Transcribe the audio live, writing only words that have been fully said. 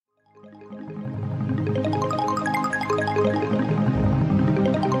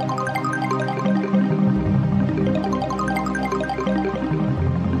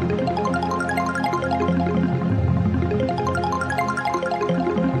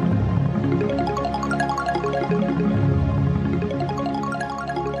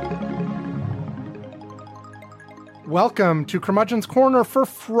Welcome to Curmudgeon's Corner for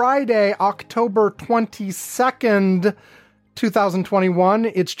Friday, October 22nd,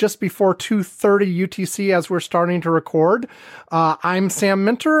 2021. It's just before 2:30 UTC as we're starting to record. I'm Sam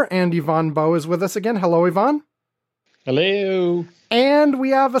Minter, and Yvonne Bowe is with us again. Hello, Yvonne. Hello. And we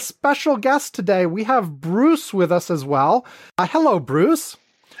have a special guest today. We have Bruce with us as well. Hello, Bruce.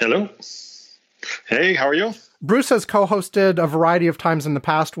 Hello. Hey, how are you? Bruce has co-hosted a variety of times in the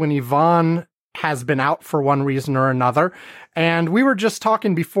past when Yvonne has been out for one reason or another. And we were just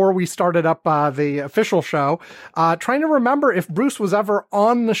talking before we started up the official show, trying to remember if Bruce was ever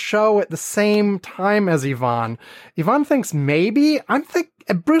on the show at the same time as Yvonne. Yvonne thinks maybe.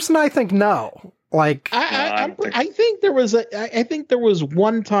 Bruce and I think no. I think there was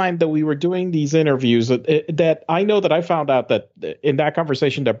one time that we were doing these interviews that I know that I found out that in that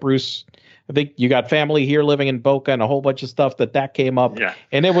conversation that Bruce, I think you got family here living in Boca and a whole bunch of stuff that came up. Yeah.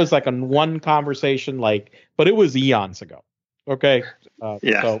 And it was like a one conversation, but it was eons ago. Okay.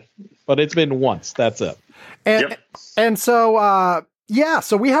 So, but it's been once. That's it. And so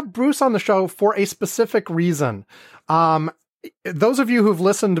we have Bruce on the show for a specific reason. Those of you who've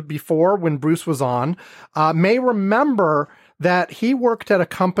listened before when Bruce was on may remember that he worked at a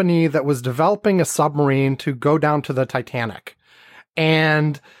company that was developing a submarine to go down to the Titanic.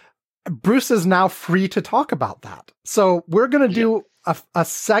 And Bruce is now free to talk about that. So we're going to do a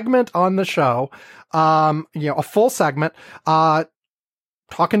segment on the show, a full segment,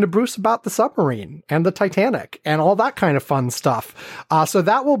 talking to Bruce about the submarine and the Titanic and all that kind of fun stuff. So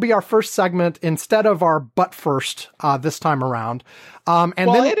that will be our first segment instead of our butt first this time around. Then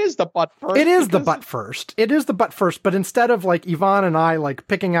it is the butt first. It is the butt first. It is the butt first. But instead of like Yvonne and I like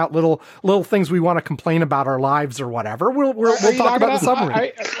picking out little things we want to complain about our lives or whatever, we'll talk about the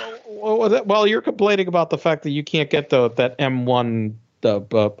submarine. Well, you're complaining about the fact that you can't get that M1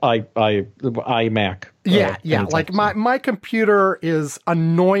 iMac. Like my computer is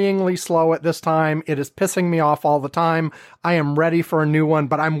annoyingly slow at this time. It is pissing me off all the time. I am ready for a new one,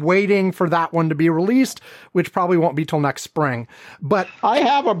 but I'm waiting for that one to be released, which probably won't be till next spring. But I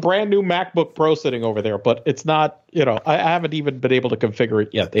have a brand new MacBook Pro sitting over there, but it's not, I haven't even been able to configure it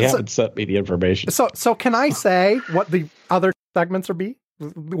yet. They haven't sent me the information. So can I say what the other segments will be?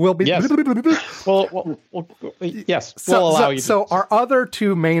 Yes. Yes. We'll allow you. So our other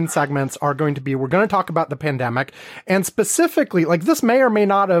two main segments are going to be, we're going to talk about the pandemic, and specifically, like, this may or may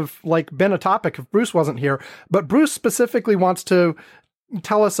not have been a topic if Bruce wasn't here, but Bruce specifically wants to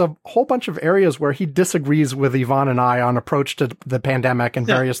tell us a whole bunch of areas where he disagrees with Yvonne and I on approach to the pandemic and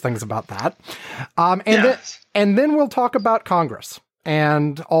various things about that. And then we'll talk about Congress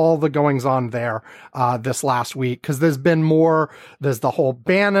and all the goings on there this last week, because there's the whole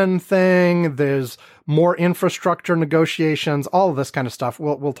Bannon thing, there's more infrastructure negotiations, all of this kind of stuff.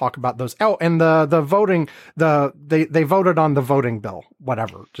 We'll talk about those. Oh, and the voting, they voted on the voting bill,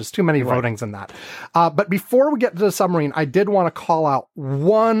 whatever, just too many votings in that. But before we get to the submarine, I did want to call out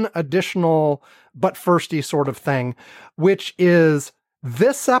one additional but firsty sort of thing, which is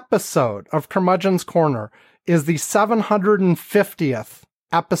this episode of Curmudgeon's Corner is the 750th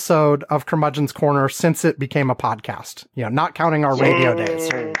episode of Curmudgeon's Corner since it became a podcast, not counting our radio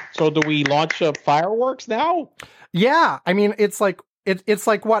days. So do we launch fireworks now? Yeah. I mean, it's like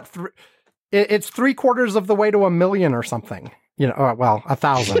what? It's 3/4 of the way to 1 million or something.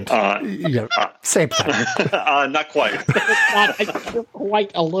 1,000. Same thing. Not quite. You're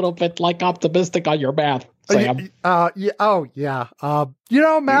quite a little bit optimistic on your math, Sam.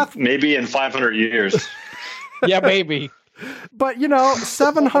 Math. Maybe in 500 years. Yeah, maybe. But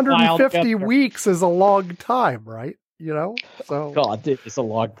 750 weeks is a long time, right? So God, it is a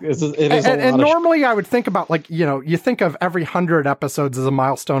long. It is and normally I would think about you think of every 100 episodes as a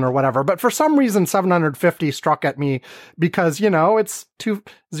milestone or whatever, but for some reason 750 struck at me because it's 20,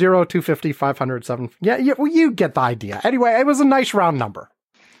 250, 500, 7. Yeah, you get the idea. Anyway, it was a nice round number.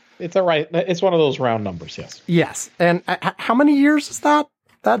 It's all right. It's one of those round numbers. Yes. Yes, and how many years is that?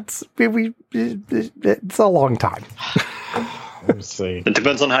 It's a long time. Let me see. It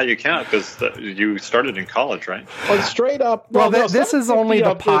depends on how you count, because you started in college, right? Well, straight up. This is only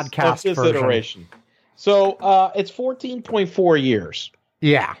the podcast version. Iteration. So it's 14.4 years.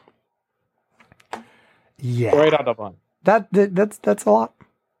 Yeah. Right on the bun. That's a lot.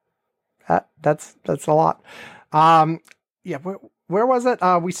 That's a lot. Where was it?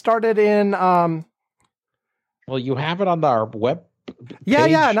 We started in. Well, you have it on our web.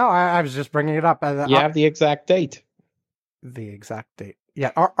 Yeah. No, I was just bringing it up. You have the exact date. The exact date. Yeah,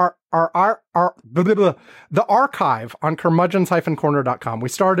 the archive on curmudgeons-corner.com. We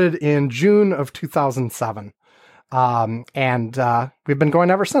started in June of 2007. And we've been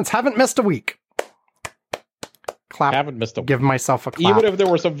going ever since. Haven't missed a week. clap. Haven't missed a give myself a clap. Even if there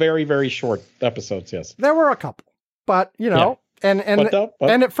were some very, very short episodes, yes. There were a couple, but and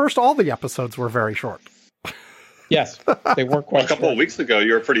at first all the episodes were very short. Yes, they weren't quite. A couple of weeks ago,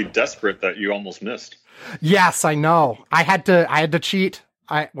 you were pretty desperate that you almost missed. Yes, I know. I had to cheat.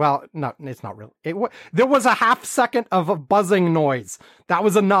 No, it's not really. There was a half second of a buzzing noise. That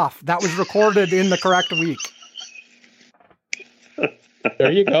was enough. That was recorded in the correct week.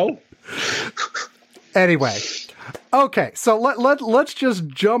 There you go. Anyway, okay, so let's just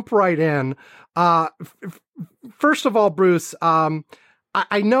jump right in. First of all, Bruce,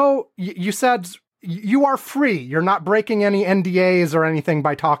 I know you said you are free. You're not breaking any NDAs or anything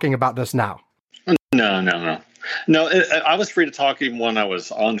by talking about this now. No. I was free to talk even when I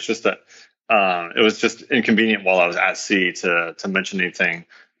was on. It's just that it was just inconvenient while I was at sea to mention anything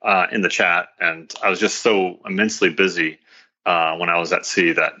in the chat, and I was just so immensely busy when I was at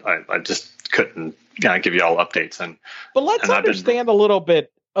sea that I just couldn't give you all updates. But let's understand a little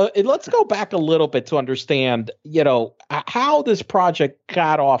bit. Let's go back a little bit to understand, how this project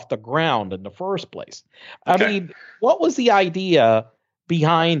got off the ground in the first place. I mean, what was the idea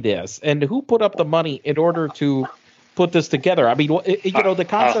behind this, and who put up the money in order to put this together? I mean, the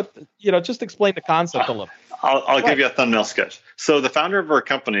concept. Just explain the concept a little. I'll give you a thumbnail sketch. So the founder of our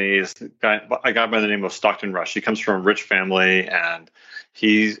company is a guy by the name of Stockton Rush. He comes from a rich family, and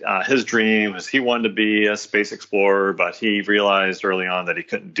his dream was he wanted to be a space explorer, but he realized early on that he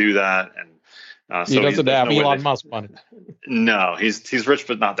couldn't do that. And so he doesn't have Elon Musk money. No, he's rich,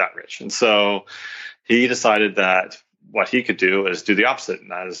 but not that rich. And so he decided that what he could do is do the opposite,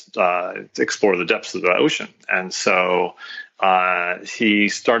 and that is explore the depths of the ocean. And so he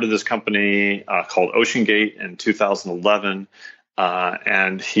started this company called OceanGate in 2011,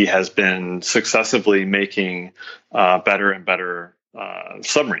 and he has been successively making better and better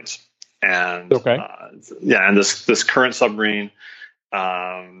submarines. And and this current submarine,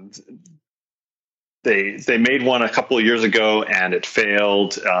 they made one a couple of years ago and it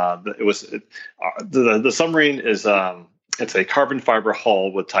failed. The submarine is it's a carbon fiber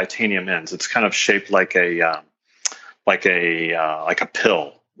hull with titanium ends. It's kind of shaped like a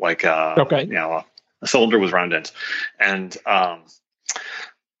pill, a cylinder with round ends. And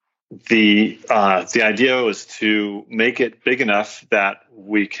the idea was to make it big enough that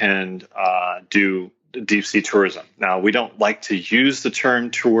we can do deep sea tourism. Now, we don't like to use the term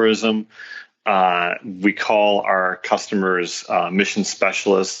tourism. We call our customers mission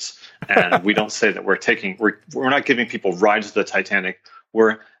specialists, and we don't say that we're not giving people rides to the Titanic.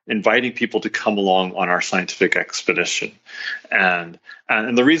 We're inviting people to come along on our scientific expedition. And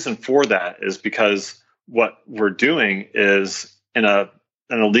the reason for that is because what we're doing is in an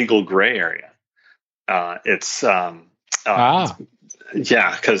illegal gray area. Because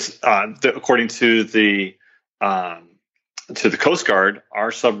according to the Coast Guard,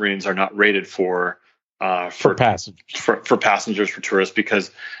 our submarines are not rated for passengers, for tourists,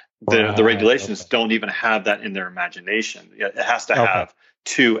 because the regulations don't even have that in their imagination. It has to have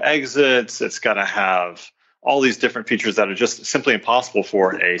 2 exits. It's got to have all these different features that are just simply impossible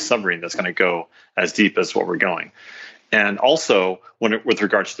for a submarine that's going to go as deep as what we're going. And also, with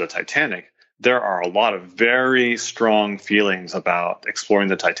regards to the Titanic, there are a lot of very strong feelings about exploring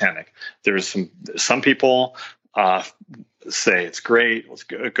the Titanic. There's some people say it's great. Let's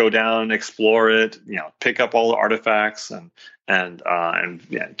go down, explore it. Pick up all the artifacts and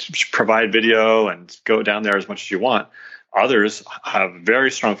provide video and go down there as much as you want. Others have very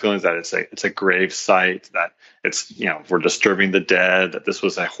strong feelings that it's a grave site, that it's we're disturbing the dead, that this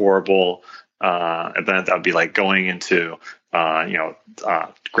was a horrible event that would be like going into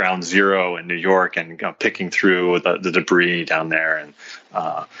ground zero in New York and picking through the debris down there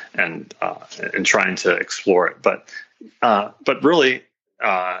and trying to explore it. But really,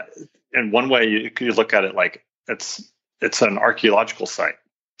 in one way, you look at it like it's an archaeological site.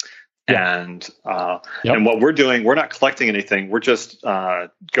 Yeah. And what we're doing, we're not collecting anything. We're just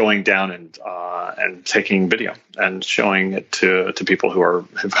going down and taking video and showing it to people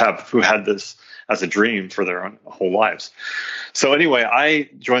who had this as a dream for their whole lives. So anyway, I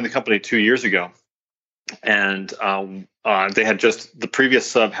joined the company 2 years ago, and the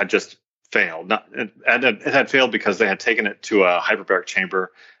previous sub had just failed. It had failed because they had taken it to a hyperbaric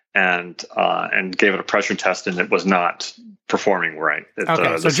chamber and gave it a pressure test, and it was not performing right.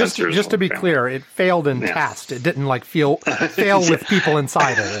 So just to be clear, it failed in test. It didn't fail with people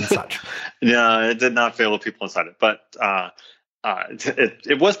inside it and such. No, it did not fail with people inside it, but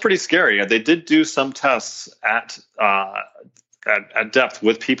it was pretty scary. They did do some tests at depth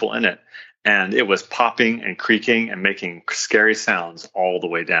with people in it, and it was popping and creaking and making scary sounds all the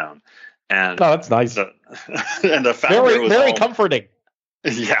way down. And that's nice. And the founder was very comforting.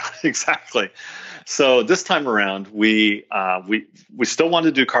 Yeah, exactly. So this time around, we still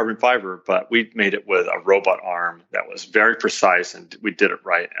wanted to do carbon fiber, but we made it with a robot arm that was very precise, and we did it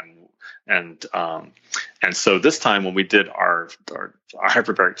right. And so this time when we did our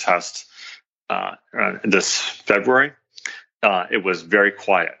hyperbaric test this February, it was very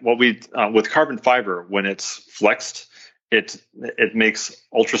quiet. What we with carbon fiber, when it's flexed, it makes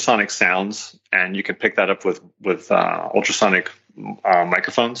ultrasonic sounds, and you can pick that up with ultrasonic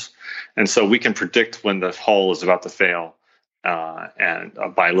microphones, and so we can predict when the hull is about to fail, and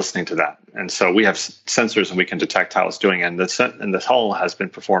by listening to that. And so we have sensors, and we can detect how it's doing, and the hull has been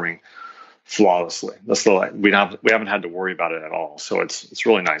performing flawlessly. We haven't had to worry about it at all. So it's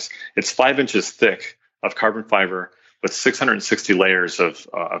really nice. It's 5 inches thick of carbon fiber with 660 layers of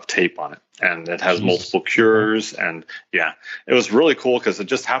tape on it, and it has multiple cures. And yeah, it was really cool because it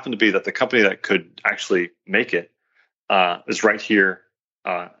just happened to be that the company that could actually make it is right here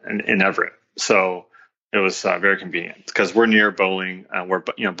in Everett. So it was very convenient because we're near Boeing.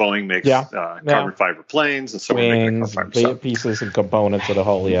 Boeing makes carbon fiber planes, and so we're making carbon fiber pieces and components of the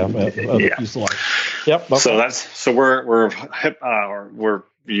whole fuselage. Yep. Okay. So we're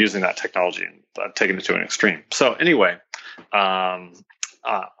using that technology and taking it to an extreme. So anyway, I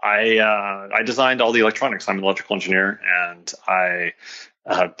designed all the electronics. I'm an electrical engineer, and I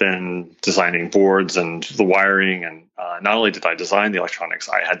have been designing boards and the wiring. And not only did I design the electronics,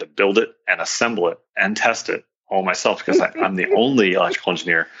 I had to build it and assemble it and test it all myself because I'm the only electrical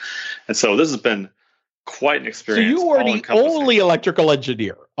engineer. And so this has been quite an experience. So you were the only electrical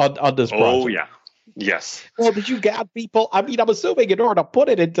engineer on this project? Oh, yeah. Yes. Well, did you get people? I mean, I'm assuming in order to put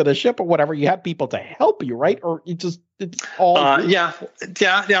it into the ship or whatever, you had people to help you, right? Or it's all. Yeah.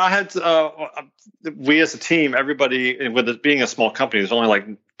 I had we as a team, everybody, with it being a small company, there's only like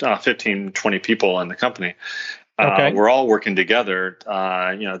 15, 20 people in the company. Okay. We're all working together.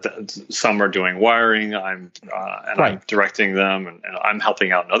 Some are doing wiring. I'm directing them, and I'm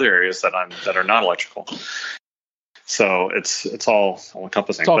helping out in other areas that are not electrical. So it's all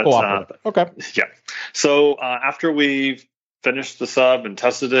encompassing. It's all cooperative. Okay. Yeah. So after we finished the sub and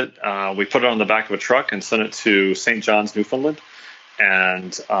tested it, we put it on the back of a truck and sent it to St. John's, Newfoundland.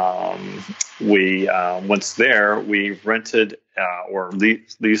 And once there, we rented or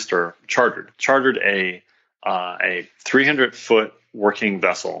leased or chartered a 300-foot working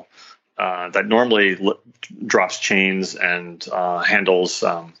vessel that normally drops chains and handles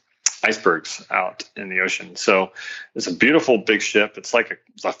icebergs out in the ocean. So it's a beautiful big ship. It's like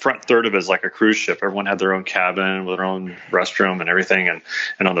the front third of it is like a cruise ship. Everyone had their own cabin with their own restroom and everything. And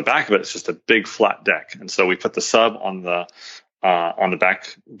on the back of it, it's just a big flat deck. And so we put the sub on the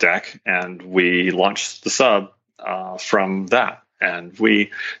back deck, and we launched the sub from that. And the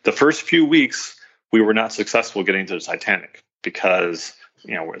first few weeks, we were not successful getting to the Titanic because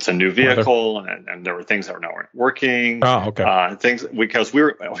it's a new vehicle, and there were things that were not working. Oh, okay. Because we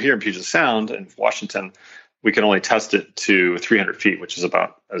were here in Puget Sound in Washington, we could only test it to 300 feet, which is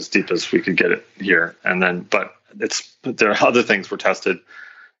about as deep as we could get it here. And then, but there are other things were tested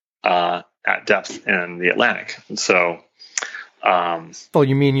at depth in the Atlantic, and so. Well,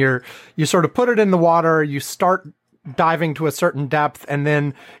 you mean you sort of put it in the water, you start diving to a certain depth, and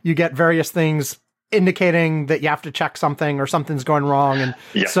then you get various things indicating that you have to check something or something's going wrong, and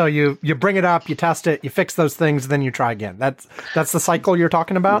so you bring it up, you test it, you fix those things, then you try again. That's the cycle you're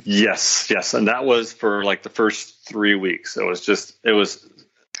talking about? Yes, and that was for like the first 3 weeks. It was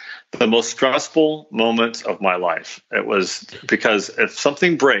the most stressful moment of my life. It was because if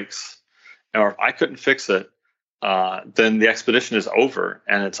something breaks or if I couldn't fix it, then the expedition is over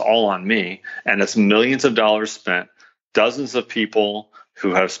and it's all on me, and it's millions of dollars spent, dozens of people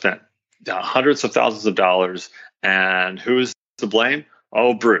who have spent hundreds of thousands of dollars, and who's to blame?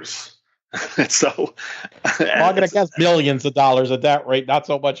 Oh, Bruce. So I'm going to guess millions of dollars at that rate, not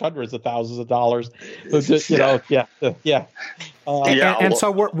so much hundreds of thousands of dollars. And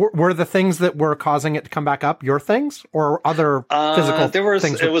so were the things that were causing it to come back up your things or other physical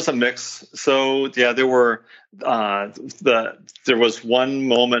things? It was a mix. So there were there was one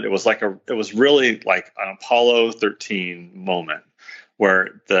moment. It was really like an Apollo 13 moment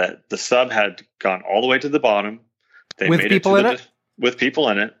where the sub had gone all the way to the bottom. They with made people in it? With people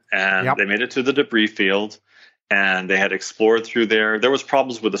in it, and they made it to the debris field, and they had explored through there. There was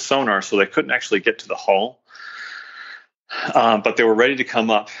problems with the sonar, so they couldn't actually get to the hull, but they were ready to come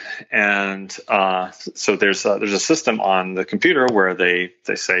up. And so there's a system on the computer where they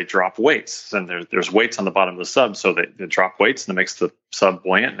say drop weights, and there's weights on the bottom of the sub, so they drop weights, and it makes the sub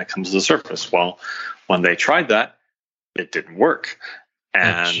buoyant, and it comes to the surface. Well, when they tried that, it didn't work.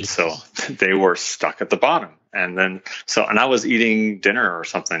 And so they were stuck at the bottom. And then, and I was eating dinner or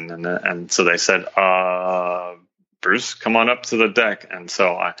something. And so they said, Bruce, come on up to the deck. And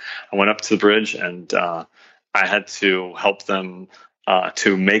so I went up to the bridge, and I had to help them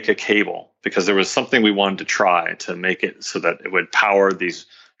to make a cable, because there was something we wanted to try to make it so that it would power these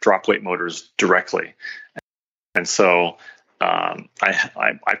drop weight motors directly. And so I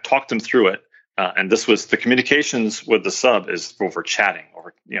talked them through it. And this was the communications with the sub is over chatting,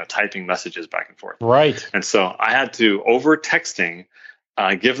 over typing messages back and forth. Right. And so I had to, over texting,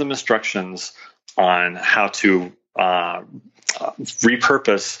 give them instructions on how to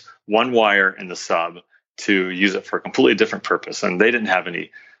repurpose one wire in the sub to use it for a completely different purpose. And they didn't have any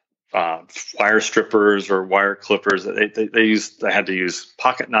wire strippers or wire clippers. They had to use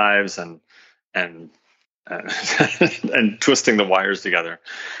pocket knives and twisting the wires together.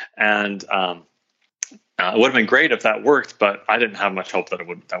 And it would have been great if that worked, but I didn't have much hope that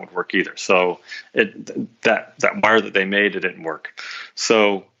that would work either. So that wire that they made, it didn't work.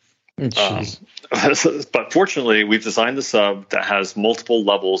 So, but fortunately, we've designed the sub that has multiple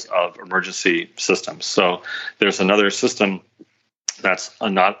levels of emergency systems. So there's another system that's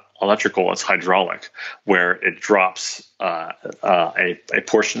not electrical, it's hydraulic, where it drops a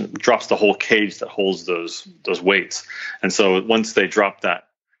portion, drops the whole cage that holds those weights. And so once they drop that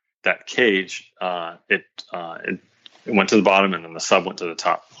cage, it went to the bottom, and then the sub went to the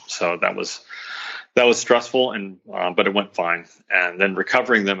top. So that was stressful, but it went fine. And then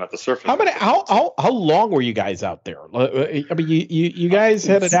recovering them at the surface. How long were you guys out there? I mean, you guys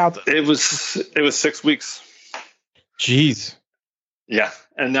headed out. It was 6 weeks. Jeez. Yeah,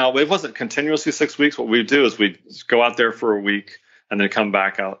 and now it wasn't continuously 6 weeks. What we'd do is we'd go out there for a week and then come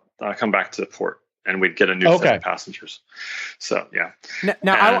back to the port, and we'd get a new set of passengers. So yeah.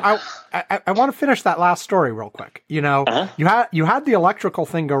 Now I want to finish that last story real quick. You had the electrical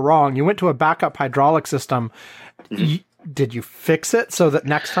thing go wrong. You went to a backup hydraulic system. Mm-hmm. Did you fix it so that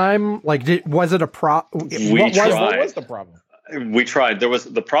next time, was it a problem? What was the problem? We tried.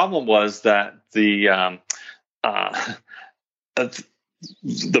 The problem was that the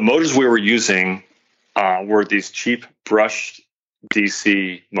motors we were using were these cheap brushed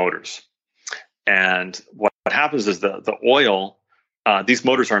DC motors. And what happens is the oil, these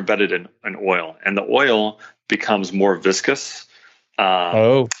motors are embedded in oil, and the oil becomes more viscous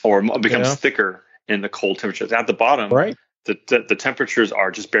or becomes thicker in the cold temperatures. At the bottom, right, the temperatures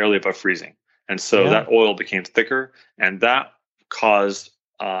are just barely above freezing. And so that oil became thicker, and that caused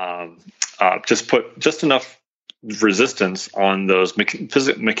just enough resistance on those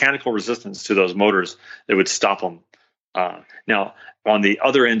mechanical resistance to those motors, it would stop them. Now, on the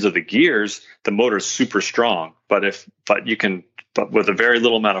other ends of the gears, the motor is super strong, but with a very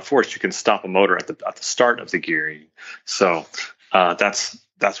little amount of force, you can stop a motor at the start of the gearing. So that's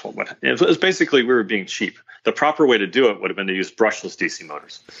what it was. Basically, we were being cheap. The proper way to do it would have been to use brushless DC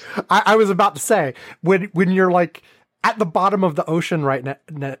motors. I was about to say, when you're at the bottom of the ocean right now,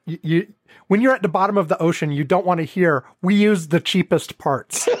 when you're at the bottom of the ocean, you don't want to hear, we use the cheapest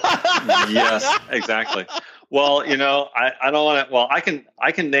parts. Yes, exactly. Well, I don't want to. Well, I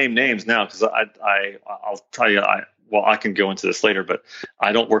can name names now, because I'll tell you. I can go into this later, but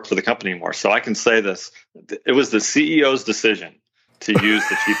I don't work for the company anymore, so I can say this: it was the CEO's decision to use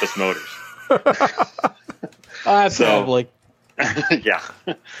the cheapest motors. That's lovely. Yeah.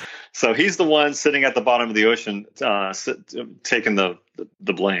 So he's the one sitting at the bottom of the ocean, taking the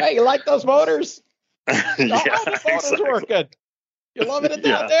blame. Hey, you like those motors? Yeah, those motors working. You loving it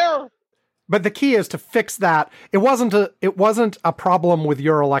down there? But the key is to fix that. It wasn't a problem with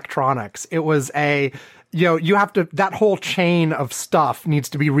your electronics. It was you have to, that whole chain of stuff needs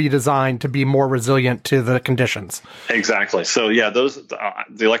to be redesigned to be more resilient to the conditions. Exactly. So yeah, the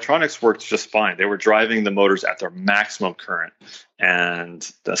electronics worked just fine. They were driving the motors at their maximum current, and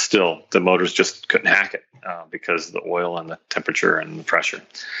still the motors just couldn't hack it because of the oil and the temperature and the pressure.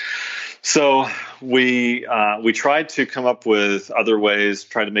 So we tried to come up with other ways,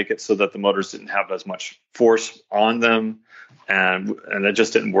 try to make it so that the motors didn't have as much force on them, and it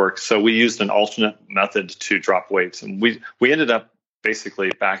just didn't work. So we used an alternate method to drop weights, and we ended up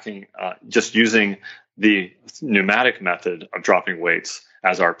basically just using the pneumatic method of dropping weights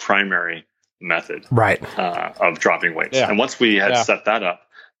as our primary method of dropping weights. Yeah. And once we had set that up,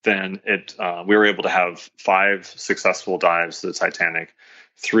 then we were able to have 5 successful dives to the Titanic.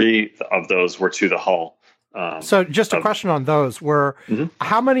 3 of those were to the hull. So just a question on those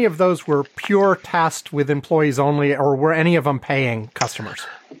how many of those were pure test with employees only, or were any of them paying customers?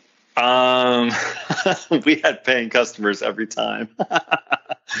 We had paying customers every time.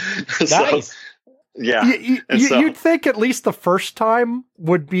 Nice. Yeah. You'd think at least the first time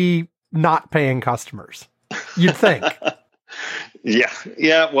would be not paying customers. You'd think.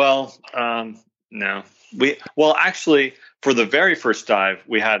 Yeah. Well, no. Actually, for the very first dive,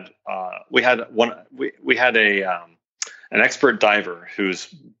 we had an expert diver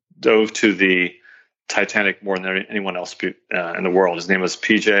who's dove to the Titanic more than anyone else in the world. His name was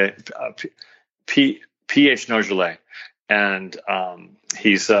P.H. Nogelet, and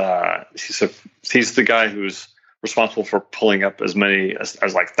he's the guy who's responsible for pulling up as many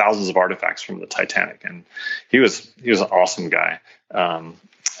as like thousands of artifacts from the Titanic, and he was an awesome guy.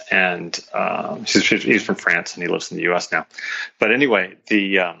 He's from France and he lives in the U.S. now. But anyway,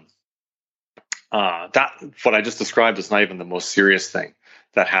 that what I just described is not even the most serious thing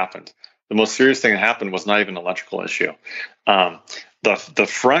that happened. The most serious thing that happened was not even an electrical issue. The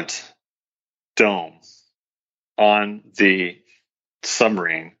front dome on the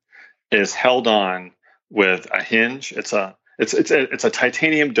submarine is held on with a hinge. It's a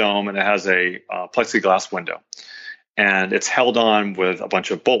titanium dome, and it has a plexiglass window, and it's held on with a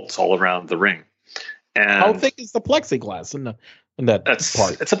bunch of bolts all around the ring. And how thick is the plexiglass in that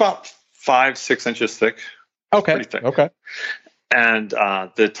part? It's about 5-6 inches thick. Okay. Pretty thick. Okay. And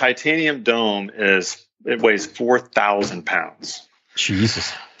the titanium dome weighs 4,000 pounds.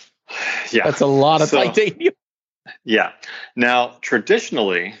 Jesus. Yeah. That's a lot of titanium. Yeah. Now,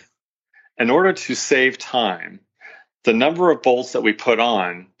 traditionally, in order to save time, the number of bolts that we put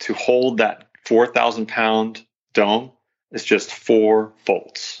on to hold that 4,000 pound dome is just 4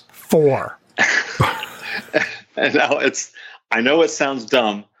 bolts. 4. And now I know it sounds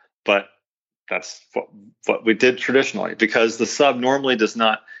dumb, but that's what we did traditionally, because the sub normally does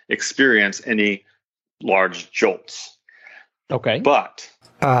not experience any large jolts. Okay. But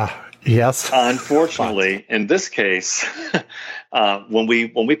yes, unfortunately, in this case, when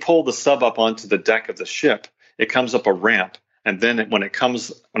we pull the sub up onto the deck of the ship, it comes up a ramp, and then when it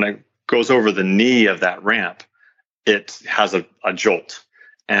goes over the knee of that ramp, it has a jolt.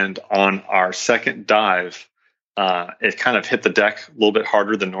 And on our second dive, it kind of hit the deck a little bit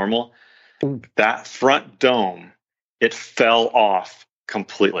harder than normal. That front dome, it fell off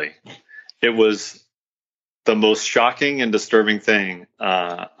completely. It was the most shocking and disturbing thing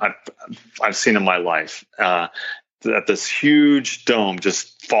I've seen in my life. That this huge dome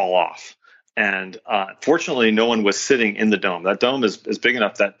just fall off. And fortunately, no one was sitting in the dome. That dome is big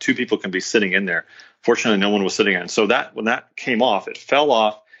enough that 2 people can be sitting in there. Fortunately, no one was sitting in it. So when that came off, it fell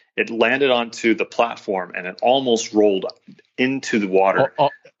off. It landed onto the platform, and it almost rolled into the water.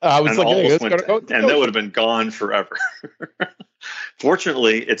 I was like, and that would have been gone forever.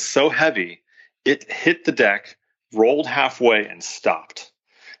 Fortunately, it's so heavy, it hit the deck, rolled halfway, and stopped.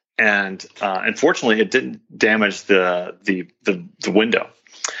 And unfortunately, it didn't damage the window.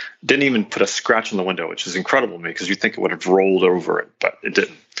 Didn't even put a scratch on the window, which is incredible to me, because you think it would have rolled over it, but it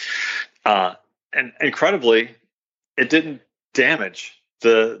didn't. And incredibly, it didn't damage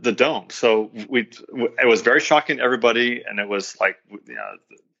the dome. So it was very shocking to everybody, and it was like,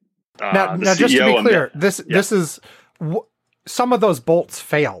 now just to be clear, this is some of those bolts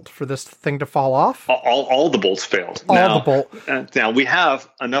failed for this thing to fall off. All the bolts failed. Now we have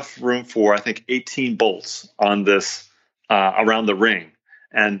enough room for, I think, 18 bolts on this around the ring,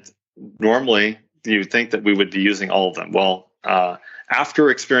 and normally you'd think that we would be using all of them. Well,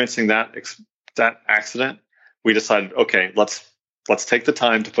 after experiencing that accident, we decided, okay, let's take the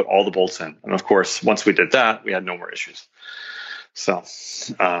time to put all the bolts in. And of course, once we did that, we had no more issues. So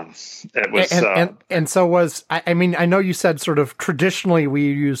it was. And so was, I mean, I know you said sort of traditionally we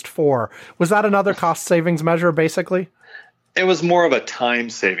used 4. Was that another cost savings measure, basically? It was more of a time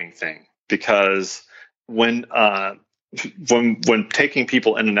saving thing, because when taking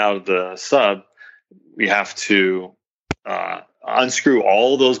people in and out of the sub, we have to unscrew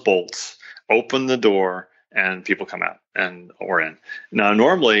all those bolts, open the door, and people come out or in. Now,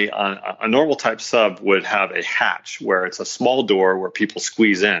 normally a normal type sub would have a hatch where it's a small door where people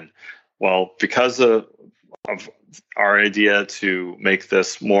squeeze in. Well, because of our idea to make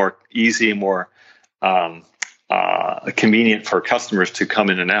this more easy, more convenient for customers to come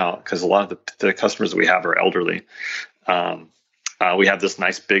in and out, because a lot of the customers that we have are elderly, we have this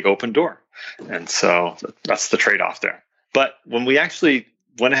nice big open door. And so that's the trade-off there. But when we actually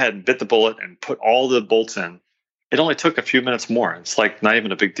went ahead and bit the bullet and put all the bolts in, it only took a few minutes more. It's like not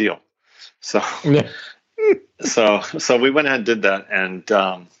even a big deal. So, so we went ahead and did that, and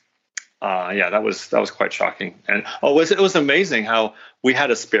that was quite shocking. And it was amazing how we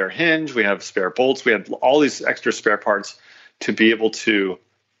had a spare hinge, we have spare bolts, we had all these extra spare parts to be able to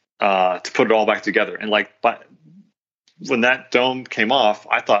put it all back together. And like, but when that dome came off,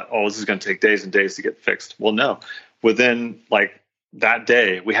 I thought, oh, this is going to take days and days to get fixed. Well, no, within like that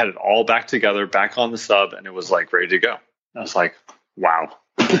day, we had it all back together, back on the sub, and it was like ready to go. I was like, wow.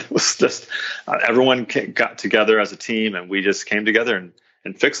 It was just everyone got together as a team, and we just came together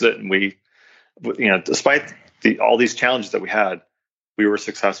and fixed it. And we, despite all these challenges that we had, we were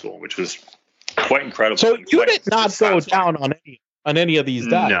successful, which was quite incredible. So you did not go down on any of these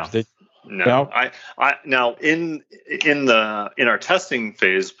dives. No. I now in our testing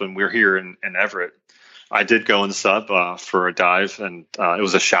phase when we were here in Everett, I did go in the sub for a dive, and it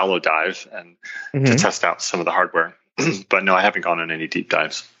was a shallow dive, and to test out some of the hardware. But no, I haven't gone on any deep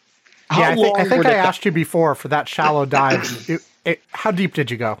dives. I think I asked you before for that shallow dive. How deep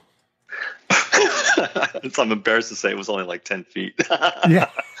did you go? I'm embarrassed to say it was only like 10 feet. Yeah,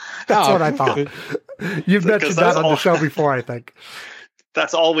 that's what I thought. You've mentioned that on the show before, I think.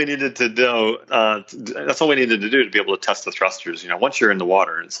 That's all we needed to do. That's all we needed to do to be able to test the thrusters. Once you're in the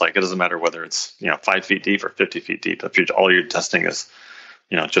water, it's like it doesn't matter whether it's 5 feet deep or 50 feet deep. If all you're testing is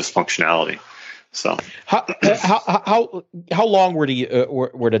just functionality. So how long were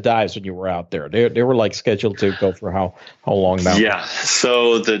the dives when you were out there? They were like scheduled to go for how long now? Yeah,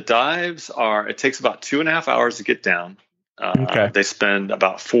 so the dives it takes about 2.5 hours to get down. They spend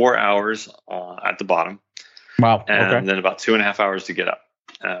about 4 hours at the bottom. Wow. And then about 2.5 hours to get up.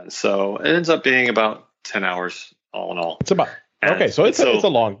 So it ends up being about 10 hours all in all. It's about so it's a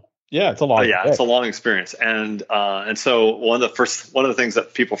long. Yeah, it's a long. Yeah, it's a long experience. And so one of the things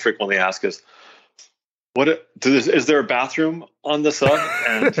that people frequently ask is, is there a bathroom on the sub?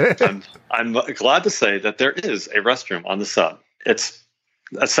 And I'm glad to say that there is a restroom on the sub. It's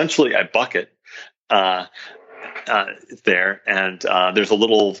essentially a bucket there, and there's a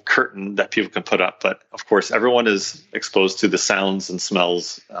little curtain that people can put up. But of course, everyone is exposed to the sounds and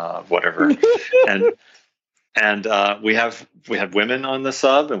smells of whatever. and we have women on the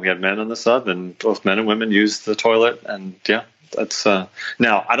sub, and we have men on the sub, and both men and women use the toilet. And yeah. That's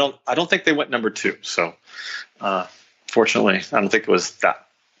now I don't think they went number 2. So fortunately, I don't think it was that.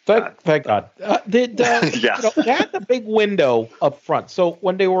 Thank God. They had the big window up front. So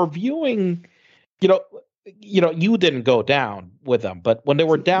when they were viewing, you didn't go down with them, but when they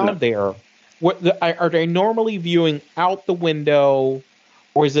were down there, are they normally viewing out the window,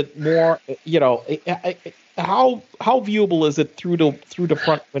 or is it more? How viewable is it through the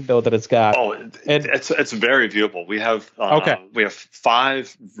front window that it's got? Oh, it's very viewable. We have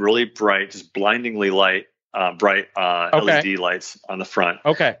 5 really bright, just blindingly bright LED lights on the front.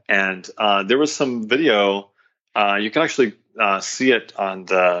 Okay, and there was some video. You can actually see it on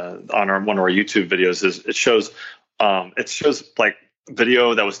one of our YouTube videos. It shows like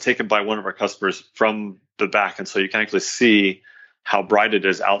video that was taken by one of our customers from the back, and so you can actually see how bright it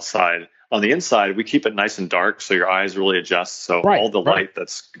is outside. On the inside, we keep it nice and dark, so your eyes really adjust. So all the light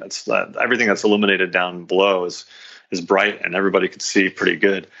that's everything that's illuminated down below is bright, and everybody can see pretty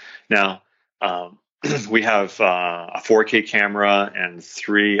good. Now, we have a 4K camera and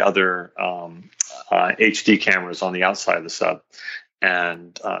 3 other HD cameras on the outside of the sub,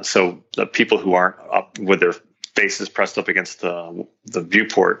 and so the people who aren't up with their faces pressed up against the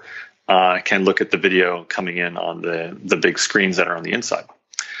viewport can look at the video coming in on the big screens that are on the inside.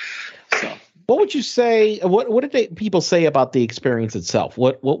 So. What would you say? What did people say about the experience itself?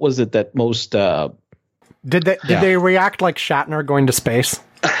 What was it that most? Did they react like Shatner going to space?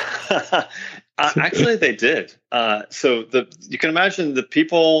 Actually, they did. So you can imagine the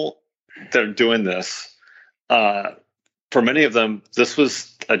people that are doing this. For many of them, this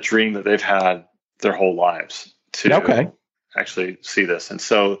was a dream that they've had their whole lives to actually see this, and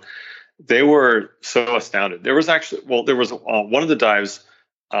so they were so astounded. There was one of the dives.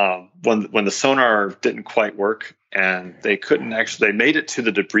 When the sonar didn't quite work, and they made it to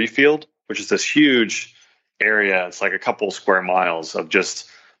the debris field, which is this huge area. It's like a couple square miles of just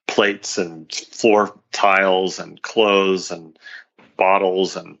plates and floor tiles and clothes and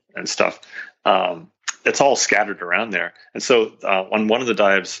bottles and stuff. It's all scattered around there. And so on one of the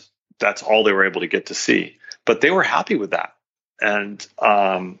dives, that's all they were able to get to see. But they were happy with that. And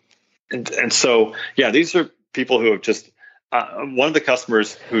so, yeah, these are people who have just one of the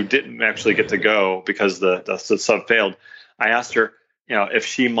customers who didn't actually get to go because the sub failed. I asked her, if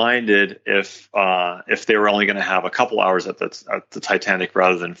she minded if they were only going to have a couple hours at the Titanic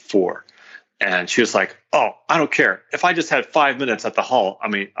rather than 4, and she was like, "Oh, I don't care. If I just had 5 minutes at the hull,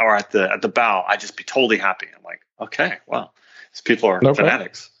 or at the bow, I'd just be totally happy." I'm like, "Okay, well, these people are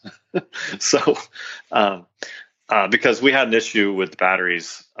fanatics." So, because we had an issue with the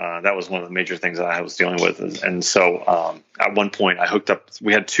batteries. That was one of the major things that I was dealing with. And so at one point I hooked up,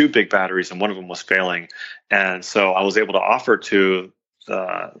 we had 2 big batteries and one of them was failing. And so I was able to offer to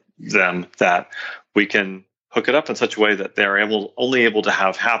them that we can hook it up in such a way that they're only able to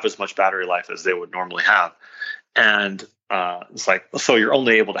have half as much battery life as they would normally have. And it's like, so you're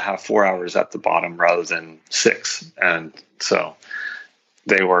only able to have 4 hours at the bottom rather than 6. And so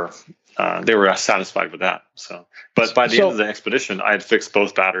they were satisfied with that. So, but by the end of the expedition, I had fixed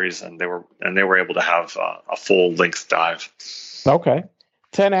both batteries, and they were able to have a full length dive. Okay,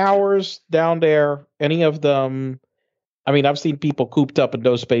 10 hours down there. Any of them? I mean, I've seen people cooped up in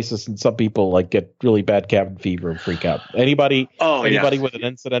those spaces, and some people like get really bad cabin fever and freak out. Anybody with an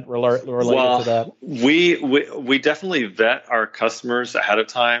incident related to that? We definitely vet our customers ahead of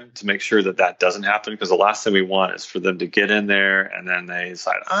time to make sure that doesn't happen, because the last thing we want is for them to get in there and then they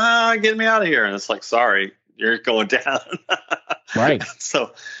decide, get me out of here, and it's like, sorry, you're going down. Right.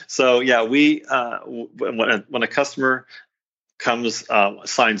 So yeah, we when a customer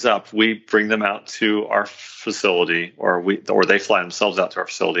signs up, we bring them out to our facility, or they fly themselves out to our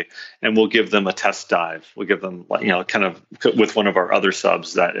facility, and we'll give them a test dive. We'll give them, kind of with one of our other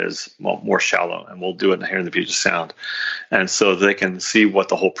subs that is more shallow, and we'll do it here in the Puget Sound, and so they can see what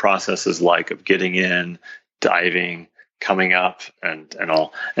the whole process is like of getting in, diving, coming up, and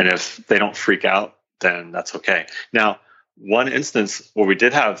all. And if they don't freak out, then that's okay. Now, one instance where we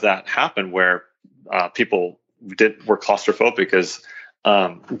did have that happen, where people were claustrophobic, is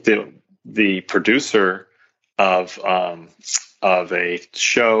the producer of a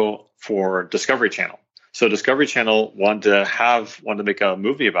show for Discovery Channel. So Discovery Channel wanted to make a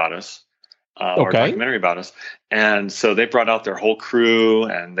movie about us, or a documentary about us, and so they brought out their whole crew,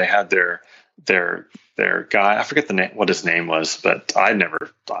 and they had their guy. I forget what his name was, but I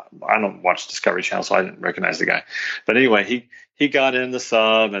don't watch Discovery Channel, so I didn't recognize the guy. But anyway, he got in the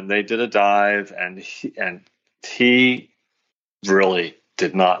sub, and they did a dive, and he really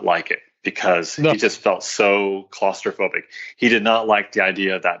did not like it, because he just felt so claustrophobic. He did not like the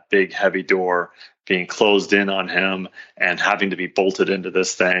idea of that big heavy door being closed in on him and having to be bolted into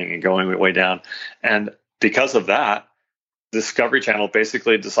this thing and going way down. And because of that, Discovery Channel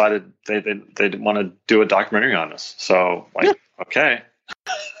basically decided they didn't want to do a documentary on us. So okay.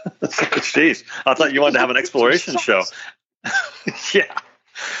 Jeez, I thought you wanted to have an exploration show. Yeah.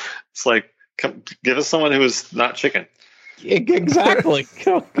 It's like, come, give us someone who is not chicken. Exactly.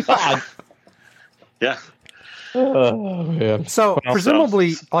 Oh, God. Yeah. Oh, man. So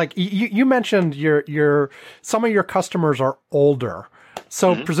presumably, like you mentioned, some of your customers are older.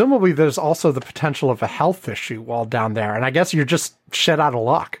 So presumably, there's also the potential of a health issue while down there, and I guess you're just shit out of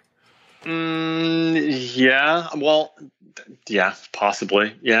luck. Yeah. Well, yeah,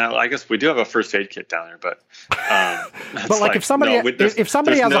 possibly. Yeah, I guess we do have a first aid kit down there, but like if somebody has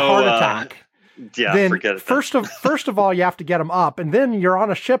a heart attack. Then forget it. First of all, you have to get them up, and then you're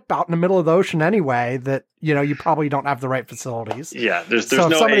on a ship out in the middle of the ocean anyway. That you probably don't have the right facilities. Yeah, there's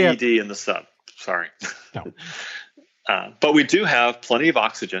no AED in the sub. Sorry. No. But we do have plenty of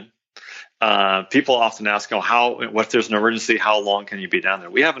oxygen. People often ask, what if there's an emergency? How long can you be down there?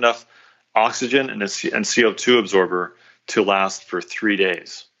 We have enough oxygen and CO2 absorber to last for 3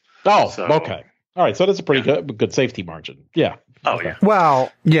 days. Oh, okay. All right, so that's a pretty good safety margin. Yeah. Oh, yeah.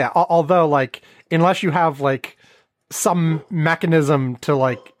 Well, yeah, although, unless you have, some mechanism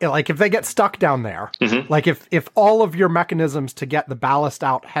to, if they get stuck down there, if all of your mechanisms to get the ballast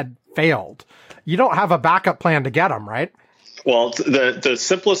out had failed, you don't have a backup plan to get them, right? Well, the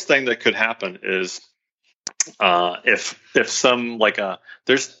simplest thing that could happen is if some,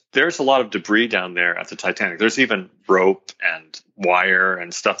 there's a lot of debris down there at the Titanic. There's even rope and wire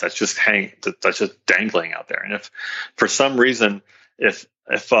and stuff that's just dangling out there. And if for some reason, if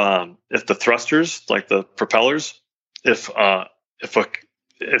the thrusters, like the propellers, if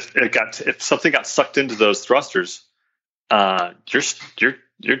something got sucked into those thrusters,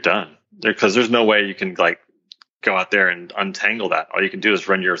 you're done, because there's no way you can go out there and untangle that. All you can do is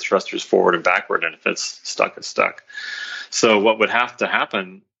run your thrusters forward and backward, and if it's stuck, it's stuck. So what would have to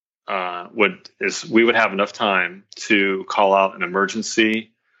happen we would have enough time to call out an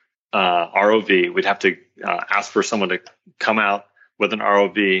emergency ROV. We'd have to ask for someone to come out with an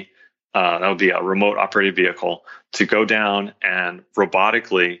ROV. That would be a remote operated vehicle, to go down and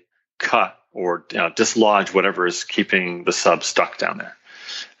robotically cut or dislodge whatever is keeping the sub stuck down there.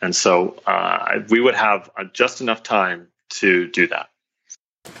 And so we would have just enough time to do that.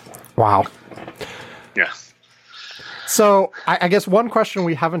 Wow. Yeah. So I guess one question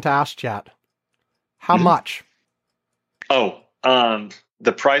we haven't asked yet: how much? Oh,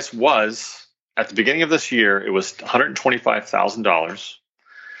 the price was at the beginning of this year, it was $125,000,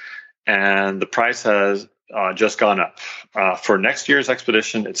 and the price has just gone up. For next year's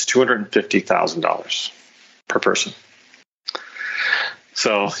expedition, it's $250,000 per person.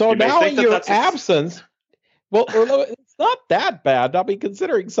 So now in your absence, well, it's not that bad. I mean,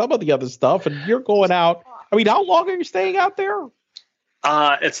 considering some of the other stuff, and you're going out. I mean, how long are you staying out there?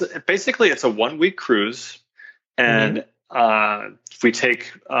 It's a 1 week cruise, and we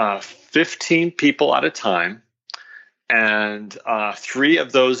take 15 people at a time, and 3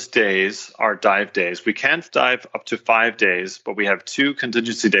 of those days are dive days. We can dive up to 5 days, but we have 2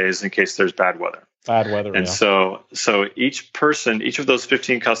 contingency days in case there's bad weather. And so each of those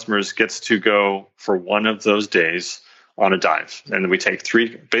 15 customers gets to go for one of those days on a dive. And we take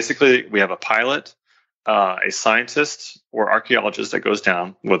 3, basically we have a pilot, a scientist or archaeologist that goes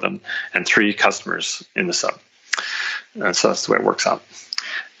down with them, and 3 customers in the sub. And so that's the way it works out.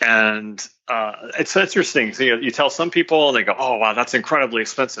 And it's interesting. So you tell some people and they go, oh, wow, that's incredibly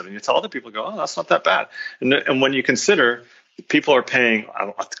expensive. And you tell other people, go, oh, that's not that bad. And when you consider people are paying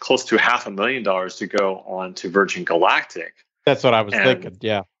close to $500,000 to go on to Virgin Galactic. That's what I was thinking.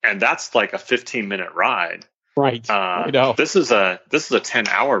 Yeah. And that's like a 15-minute ride. Right. I know. This is a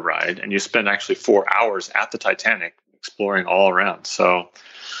 10-hour ride, and you spend actually 4 hours at the Titanic exploring all around. So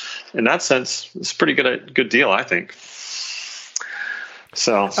in that sense, it's a pretty good deal, I think.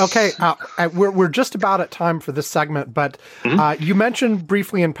 So okay, we're just about at time for this segment, but you mentioned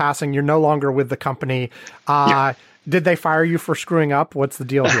briefly in passing you're no longer with the company. Did they fire you for screwing up? What's the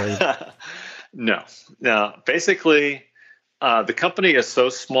deal here? No. Basically, the company is so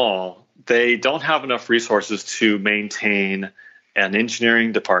small, they don't have enough resources to maintain an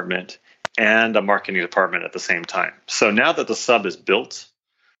engineering department and a marketing department at the same time. So now that the sub is built,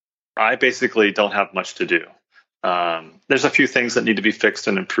 I basically don't have much to do. There's a few things that need to be fixed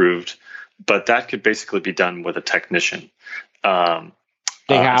and improved, but that could basically be done with a technician.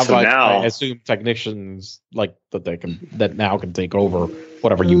 They have, I assume, technicians like that now can take over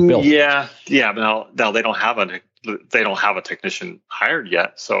whatever you built. Yeah. Now they don't have a technician hired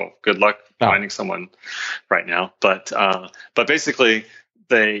yet. So good luck finding someone right now. But basically,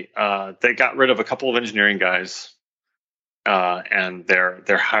 they got rid of a couple of engineering guys, and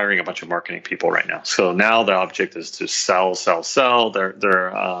they're hiring a bunch of marketing people right now. So now the object is to sell.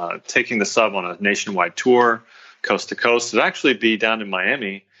 They're taking the sub on a nationwide tour, coast to coast. It'll actually be down in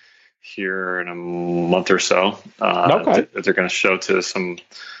Miami here in a month or so. They're going to show to some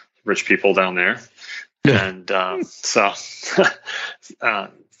rich people down there. Yeah. And so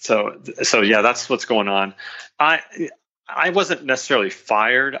yeah, that's what's going on. I wasn't necessarily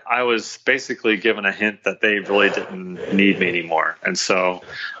fired. I was basically given a hint that they really didn't need me anymore. And so,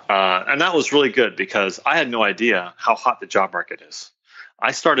 and that was really good because I had no idea how hot the job market is.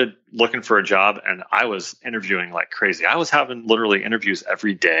 I started looking for a job and I was interviewing like crazy. I was having literally interviews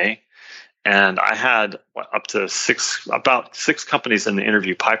every day. And I had about 6 companies in the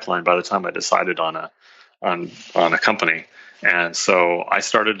interview pipeline by the time I decided on a company. And so I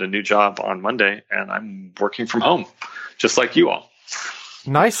started a new job on Monday, and I'm working from home, just like you all.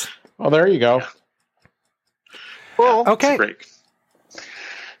 Nice. Well, there you go. Yeah. Well, okay. Great.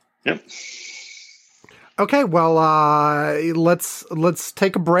 Yep. Okay, well, let's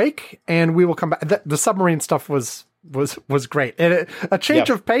take a break, and we will come back. The submarine stuff was great. And a change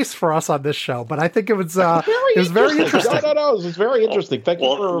of pace for us on this show, but I think it was very interesting. No, it was very interesting. Thank you.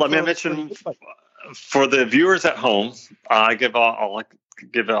 Let me mention for the viewers at home, I'll give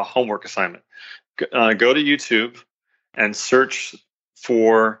a homework assignment. Go to YouTube and search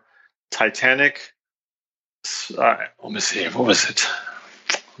for Titanic. Let me see. What was it?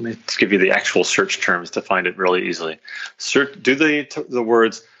 Let me give you the actual search terms to find it really easily. Do the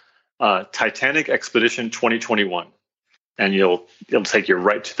words Titanic Expedition 2021, and it'll take you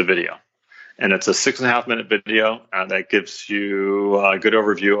right to the video. And it's a 6.5-minute video that gives you a good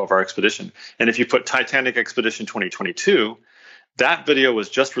overview of our expedition. And if you put Titanic Expedition 2022, that video was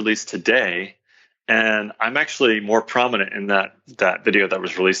just released today, and I'm actually more prominent in that video that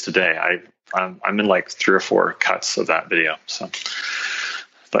was released today. I'm in like 3 or 4 cuts of that video. So.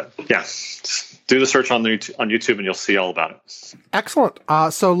 But yeah, do the search on YouTube and you'll see all about it. Excellent.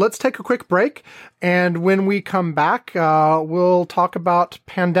 So let's take a quick break. And when we come back, we'll talk about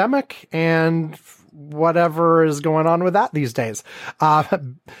pandemic and whatever is going on with that these days. Back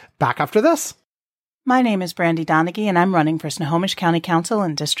after this. My name is Brandy Donaghy, and I'm running for Snohomish County Council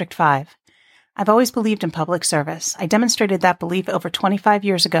in District 5. I've always believed in public service. I demonstrated that belief over 25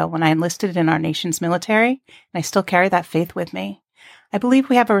 years ago when I enlisted in our nation's military, and I still carry that faith with me. I believe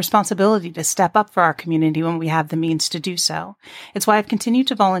we have a responsibility to step up for our community when we have the means to do so. It's why I've continued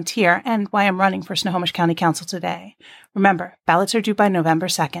to volunteer and why I'm running for Snohomish County Council today. Remember, ballots are due by November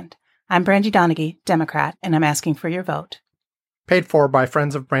 2nd. I'm Brandy Donaghy, Democrat, and I'm asking for your vote. Paid for by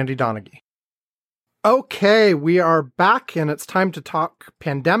Friends of Brandy Donaghy. Okay, we are back, and it's time to talk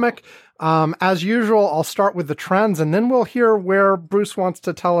pandemic. As usual, I'll start with the trends, and then we'll hear where Bruce wants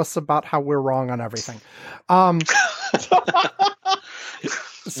to tell us about how we're wrong on everything. Wrong!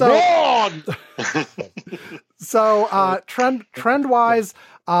 Trend-wise,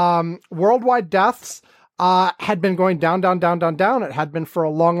 worldwide deaths had been going down. It had been for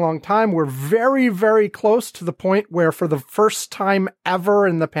a long, long time. We're very, very close to the point where for the first time ever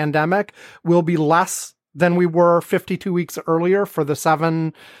in the pandemic, we'll be less than we were 52 weeks earlier for the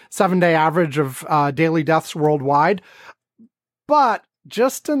seven-day average of daily deaths worldwide. But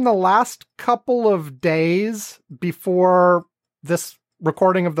just in the last couple of days before this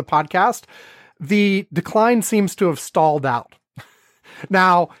recording of the podcast, the decline seems to have stalled out.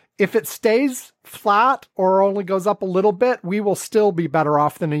 Now, if it stays flat or only goes up a little bit, we will still be better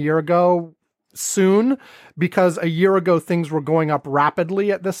off than a year ago soon, because a year ago things were going up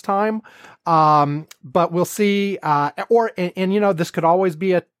rapidly at this time. But we'll see. This could always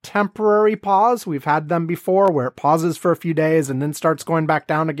be a temporary pause. We've had them before where it pauses for a few days and then starts going back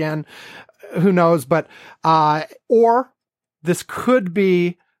down again. Who knows? But, or this could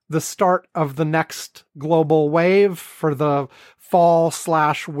be the start of the next global wave for the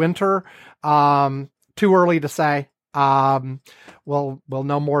fall/winter. Too early to say. We'll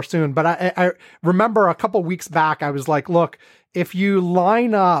know more soon. But I remember a couple weeks back, I was like, look, if you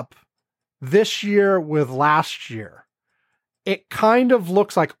line up this year with last year, it kind of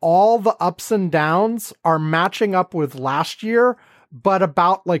looks like all the ups and downs are matching up with last year, but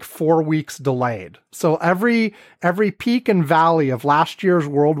about like 4 weeks delayed. So every peak and valley of last year's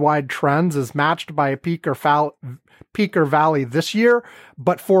worldwide trends is matched by a peak or valley this year,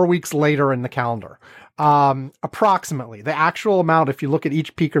 but 4 weeks later in the calendar. Approximately the actual amount, if you look at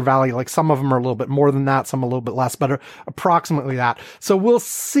each peak or valley, like some of them are a little bit more than that, some a little bit less, but approximately that. So we'll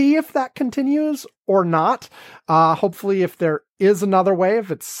see if that continues or not. Hopefully if there is another wave,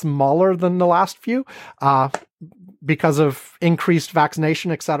 it's smaller than the last few, because of increased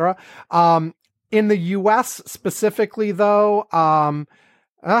vaccination, etc. In the US specifically though,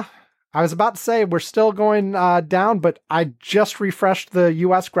 I was about to say we're still going down, but I just refreshed the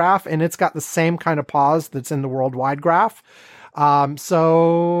US graph and it's got the same kind of pause that's in the worldwide graph.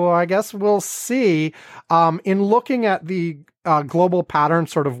 So I guess we'll see. In looking at the global pattern,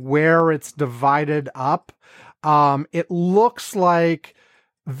 sort of where it's divided up, it looks like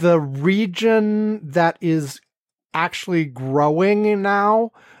the region that is actually growing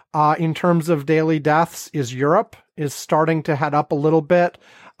now in terms of daily deaths is Europe, is starting to head up a little bit.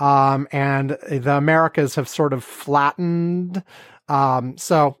 And the Americas have sort of flattened.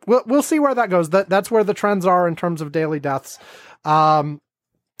 So we'll see where that goes. That's where the trends are in terms of daily deaths. We'll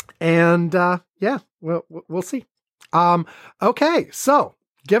see. Okay. So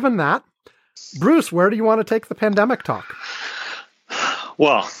given that, Bruce, where do you want to take the pandemic talk?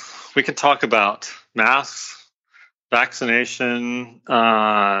 Well, we can talk about masks, vaccination,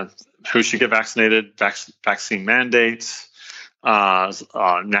 who should get vaccinated, vaccine mandates,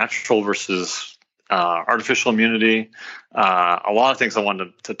 natural versus artificial immunity. A lot of things I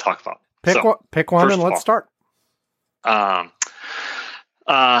wanted to talk about. Pick one and let's start.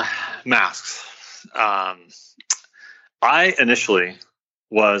 Masks. I initially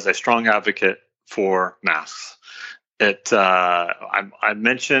was a strong advocate for masks. I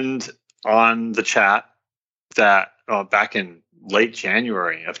mentioned on the chat that back in late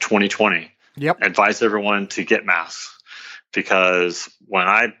January of 2020, advised everyone to get masks. Because when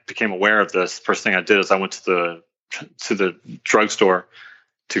I became aware of this, first thing I did is I went to the drugstore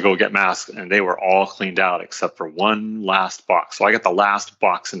to go get masks, and they were all cleaned out except for one last box. So I got the last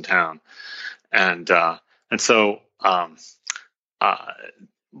box in town, and so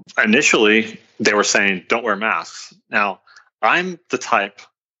initially they were saying don't wear masks. Now I'm the type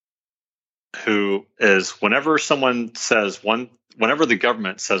who is whenever the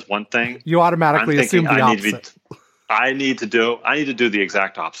government says one thing, you automatically assume the opposite. I need to do the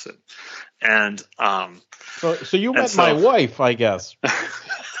exact opposite. And so you met my wife, I guess.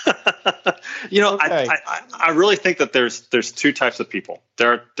 Okay. I really think that there's two types of people.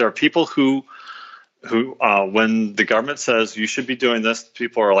 There are people who when the government says you should be doing this,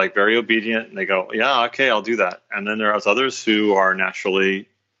 people are like very obedient and they go, yeah, okay, I'll do that. And then there are others who are naturally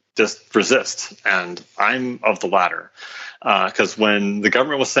just resist. And I'm of the latter. Because when the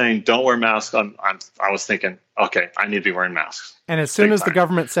government was saying, don't wear masks, I was thinking, okay, I need to be wearing masks. And as soon as the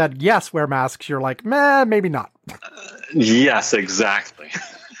government said, yes, wear masks, you're like, meh, maybe not. Yes, exactly.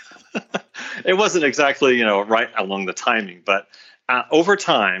 It wasn't exactly, right along the timing. But over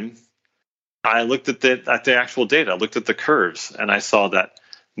time, I looked at the actual data, I looked at the curves, and I saw that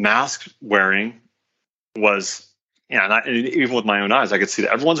mask wearing was, and even with my own eyes, I could see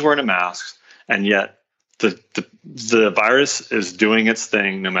that everyone's wearing a mask, and yet the virus is doing its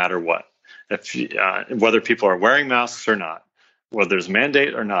thing no matter what. Whether people are wearing masks or not, whether there's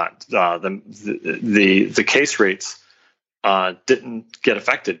mandate or not, the case rates didn't get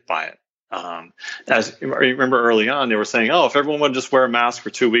affected by it. As you remember early on, they were saying, oh, if everyone would just wear a mask for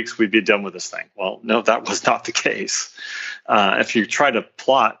 2 weeks, we'd be done with this thing. Well, no, that was not the case. If you try to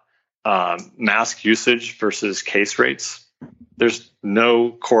plot mask usage versus case rates, there's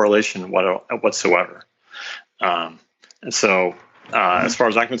no correlation whatsoever. And so, as far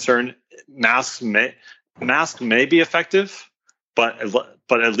as I'm concerned, masks may be effective, but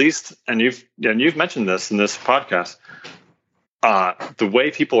at least, and you've mentioned this in this podcast, the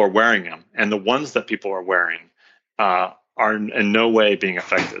way people are wearing them and the ones that people are wearing are in no way being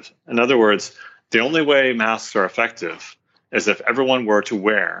effective. In other words, the only way masks are effective is if everyone were to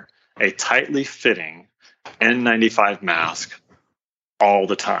wear a tightly fitting N95 mask all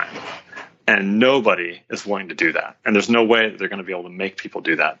the time. And nobody is willing to do that. And there's no way that they're going to be able to make people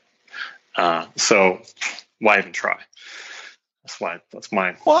do that. So why even try? That's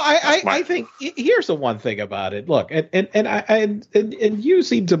my. Well, I think here's the one thing about it. Look, and you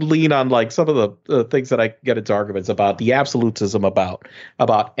seem to lean on like some of the things that I get into arguments about, the absolutism about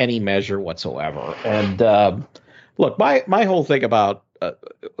any measure whatsoever. And look, my whole thing about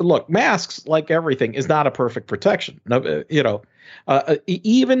masks, like everything, is not a perfect protection. No,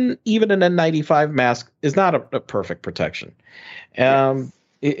 even an N95 mask is not a perfect protection.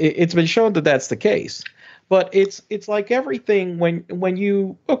 It's been shown that that's the case. But it's like everything when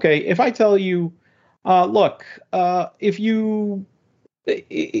you, if I tell you, if you,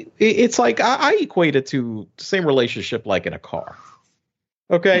 it's like I equate it to the same relationship like in a car.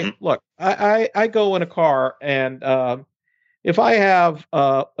 Okay, mm-hmm. Look, I go in a car and if I have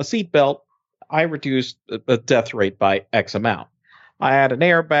a seatbelt, I reduce the death rate by X amount. I add an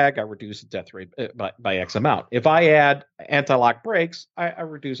airbag, I reduce the death rate by X amount. If I add anti-lock brakes, I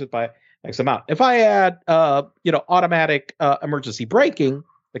reduce it by X amount. If I add, automatic emergency braking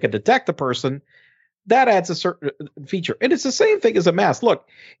that can detect the person, that adds a certain feature. And it's the same thing as a mask. Look,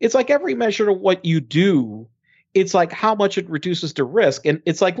 it's like every measure of what you do, it's like how much it reduces the risk. And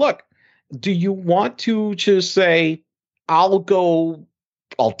it's like, look, do you want to just say, I'll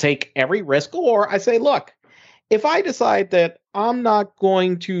take every risk? Or I say, look, if I decide that I'm not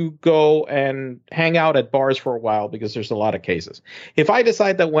going to go and hang out at bars for a while because there's a lot of cases. If I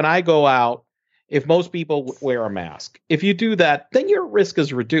decide that when I go out, if most people wear a mask, if you do that, then your risk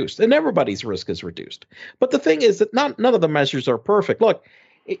is reduced and everybody's risk is reduced. But the thing is that none of the measures are perfect. Look,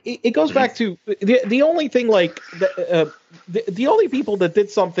 it goes back to the only thing like the only people that did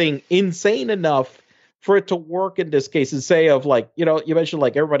something insane enough for it to work in this case is say of like, you mentioned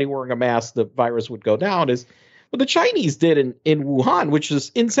like everybody wearing a mask, the virus would go down is what the Chinese did in Wuhan, which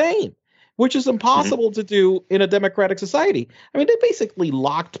is insane, which is impossible to do in a democratic society. I mean, they basically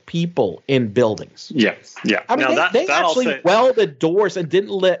locked people in buildings. Yeah. I mean, they actually welded doors and didn't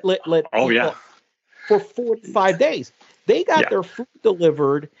let people for 45 days. They got their food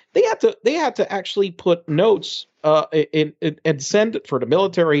delivered. They had to actually put notes and send it for the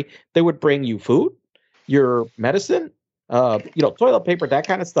military. They would bring you food, your medicine, toilet paper, that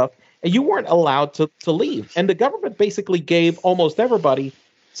kind of stuff. And you weren't allowed to leave. And the government basically gave almost everybody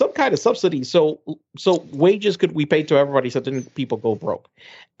some kind of subsidy. So wages could be paid to everybody so didn't people go broke.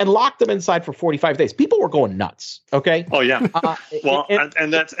 And locked them inside for 45 days. People were going nuts. Okay. Oh yeah. Well,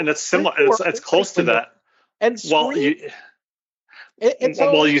 and that's similar. It's close to that. And well, you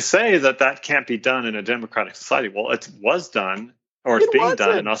say that can't be done in a democratic society. Well, it was done, or it's being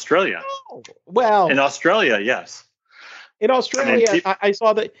done in Australia. Oh, well, in Australia, yes. In Australia, I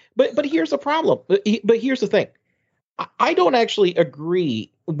saw that. But here's the problem. But here's the thing. I don't actually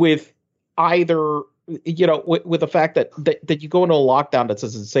agree with either, with the fact that you go into a lockdown that's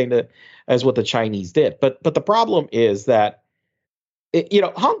as insane as what the Chinese did. But the problem is that,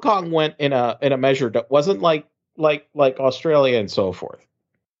 Hong Kong went in a measure that wasn't like Australia and so forth.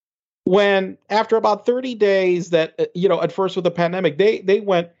 When after about 30 days that, at first with the pandemic, they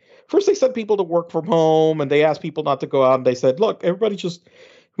went. First, they sent people to work from home, and they asked people not to go out. And they said, "Look, everybody,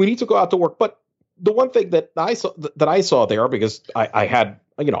 we need to go out to work." But the one thing that I saw there, because I had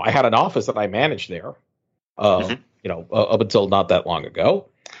I had an office that I managed there, up until not that long ago,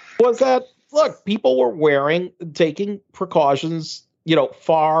 was that, look, people were taking precautions,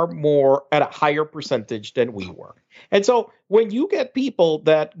 far more at a higher percentage than we were. And so when you get people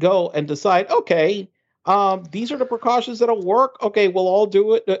that go and decide, okay, these are the precautions that'll work. Okay, we'll all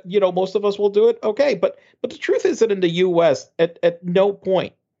do it. Most of us will do it. Okay, but the truth is that in the U.S., at no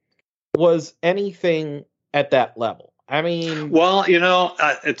point was anything at that level. I mean, well,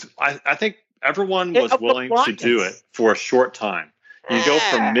 I think everyone was willing to do it for a short time. You go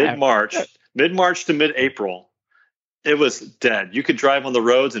from mid-March to mid-April. It was dead. You could drive on the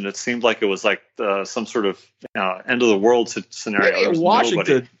roads, and it seemed like it was like some sort of end of the world scenario. In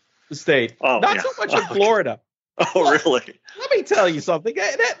Washington State, not so much in Florida. Oh, really? Let me tell you something.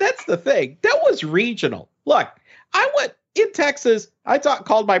 That's the thing. That was regional. Look, I went in Texas. I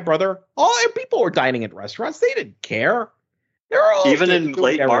called my brother. People were dining at restaurants. They didn't care. They're all even in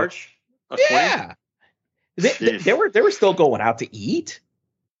late March. Yeah, they were still going out to eat.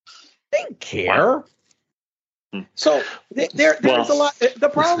 They didn't care. Wow. So there's a lot. The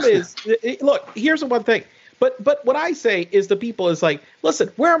problem is, look, here's the one thing. But what I say is the people is like,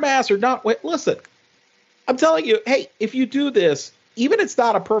 listen, wear a mask or not. Listen, I'm telling you, hey, if you do this, even it's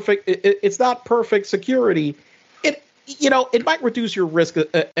not perfect security. It might reduce your risk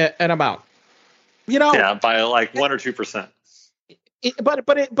an amount. Yeah, by like 1 or 2%.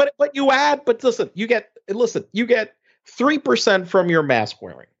 But you add. But listen, you get 3% from your mask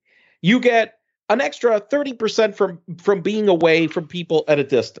wearing. You get an extra 30% from being away from people at a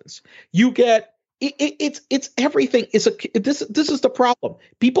distance. You get it's everything is this is the problem.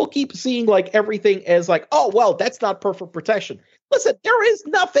 People keep seeing like everything as like, oh well, that's not perfect protection. Listen, there is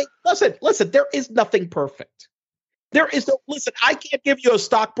nothing. Listen, there is nothing perfect. There is no. Listen, I can't give you a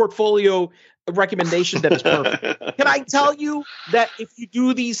stock portfolio recommendation that is perfect. Can I tell you that if you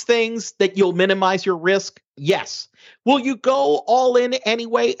do these things that you'll minimize your risk? Yes. Will you go all in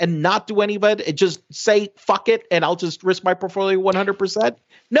anyway and not do any of it and just say fuck it and I'll just risk my portfolio 100%?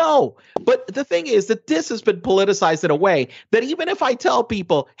 No. But the thing is that this has been politicized in a way that even if I tell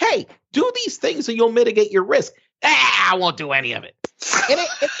people, hey, do these things and you'll mitigate your risk, I won't do any of it. And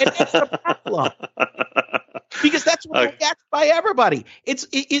it's a problem. Because that's what I get by everybody. It's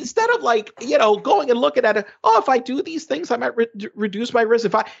instead of like, going and looking at it. Oh, if I do these things, I might reduce my risk.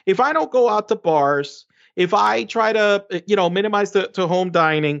 If I don't go out to bars, if I try to, minimize the home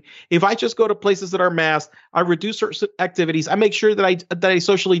dining, if I just go to places that are masked, I reduce certain activities. I make sure that I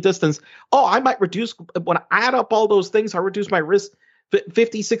socially distance. Oh, I might reduce when I add up all those things. I reduce my risk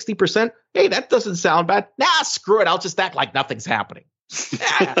 50, 60%. Hey, that doesn't sound bad. Nah, screw it. I'll just act like nothing's happening.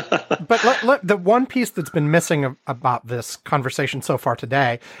 But the one piece that's been missing about this conversation so far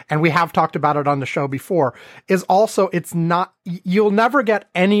today, and we have talked about it on the show before, is also you'll never get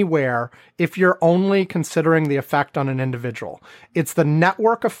anywhere if you're only considering the effect on an individual. It's the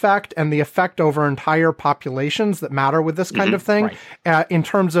network effect and the effect over entire populations that matter with this kind of thing, right. In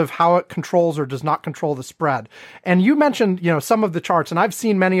terms of how it controls or does not control the spread. And you mentioned, some of the charts, and I've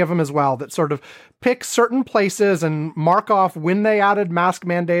seen many of them as well, that sort of pick certain places and mark off when they added mask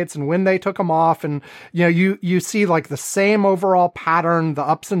mandates and when they took them off. And, you see like the same overall pattern, the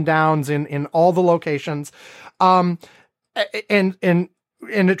ups and downs in all the locations. And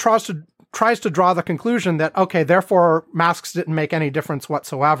it tries to draw the conclusion that, okay, therefore masks didn't make any difference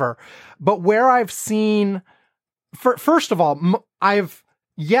whatsoever. But where I've seen, first of all, I've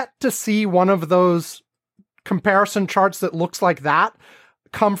yet to see one of those comparison charts that looks like that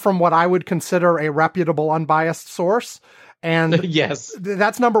come from what I would consider a reputable, unbiased source. And yes,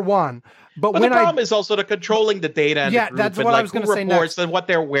 that's number one. But the problem is also the controlling the data. And yeah, that's what I was going to say next. And what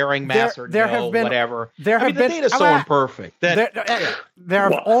they're wearing, masks or whatever. The data's so imperfect. There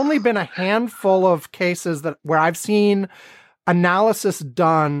have only been a handful of cases where I've seen analysis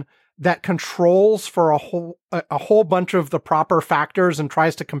done that controls for a whole bunch of the proper factors and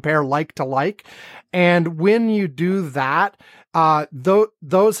tries to compare like to like. And when you do that, the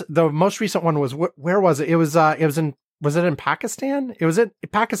most recent one was, where was it? Was it in Pakistan? Was it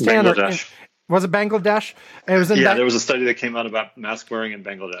Pakistan was it Bangladesh? It was in there was a study that came out about mask wearing in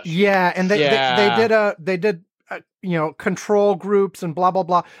Bangladesh. Yeah. And they did control groups and blah, blah,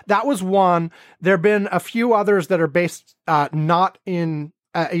 blah. That was one. There've been a few others that are based, not in,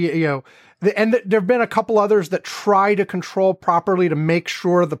 and there've been a couple others that try to control properly to make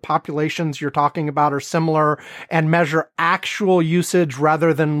sure the populations you're talking about are similar and measure actual usage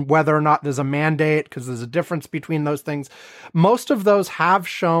rather than whether or not there's a mandate, because there's a difference between those things. Most of those have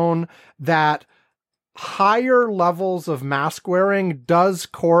shown that higher levels of mask wearing does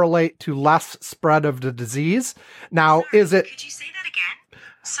correlate to less spread of the disease. Now, is it... Could you say that again?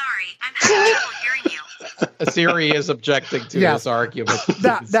 Sorry, I'm having trouble hearing you. Siri is objecting to this argument.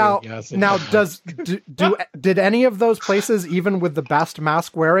 Did any of those places, even with the best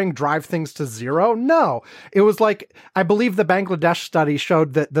mask wearing, drive things to zero? No. It was like, I believe the Bangladesh study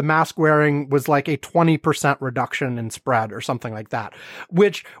showed that the mask wearing was like a 20% reduction in spread or something like that,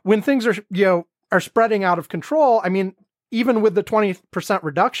 which when things are spreading out of control, I mean, even with the 20%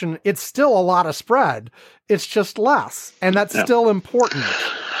 reduction, it's still a lot of spread. It's just less. And that's still important.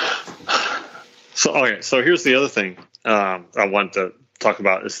 So here's the other thing I want to talk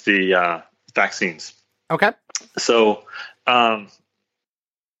about is the vaccines. Okay. So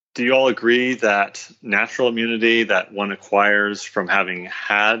do you all agree that natural immunity that one acquires from having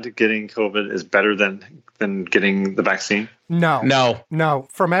getting COVID is better than getting the vaccine? No.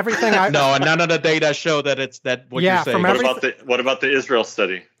 From everything and none of the data show that it's that what you're saying. What about the Israel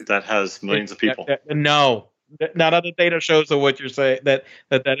study that has millions of people? No. None of the data shows that what you're saying that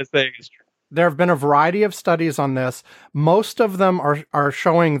is saying is true. There have been a variety of studies on this. Most of them are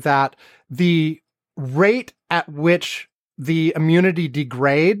showing that the rate at which the immunity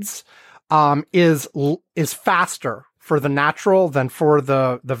degrades is faster for the natural than for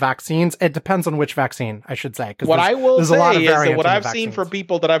the vaccines. It depends on which vaccine, I should say. What I will say is that what I've seen from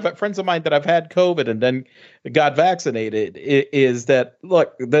people that I've friends of mine that have had COVID and then got vaccinated is that,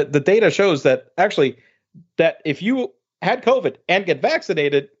 look, the data shows that actually that if you had COVID and get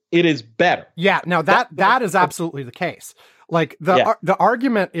vaccinated, it is better. Yeah, no, that is absolutely the case. Like the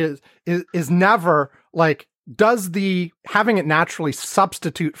argument is never like, does the having it naturally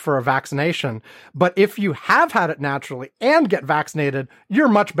substitute for a vaccination? But if you have had it naturally and get vaccinated, you're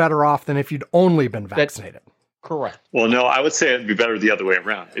much better off than if you'd only been vaccinated. Correct. Well, no, I would say it'd be better the other way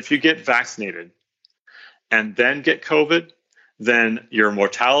around. If you get vaccinated and then get COVID, then your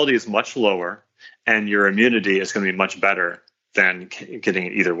mortality is much lower and your immunity is going to be much better than getting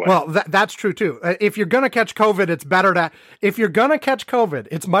it either way. Well, that's true too. If you're going to catch COVID,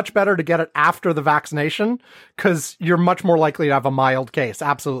 it's much better to get it after the vaccination because you're much more likely to have a mild case.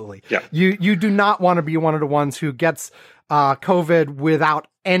 Absolutely. Yeah. You do not want to be one of the ones who gets COVID without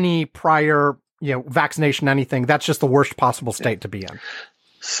any prior, vaccination, anything. That's just the worst possible state to be in.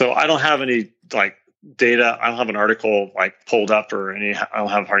 So I don't have any data. I don't have an article pulled up or I don't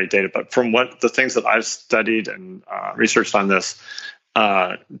have hard data, but from the things that I've studied and researched on this,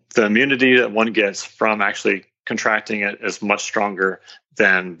 the immunity that one gets from actually contracting it is much stronger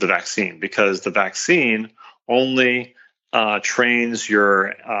than the vaccine because the vaccine only trains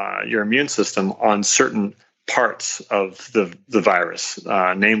your immune system on certain parts of the virus,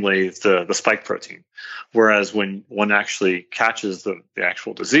 namely the spike protein. Whereas when one actually catches the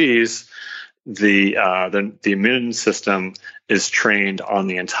actual disease, the immune system is trained on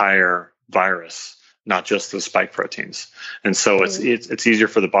the entire virus, not just the spike proteins, and so it's easier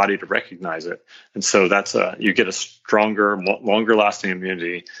for the body to recognize it, and so you get a stronger, longer lasting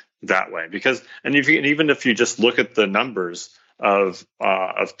immunity that way. Because even if you just look at the numbers of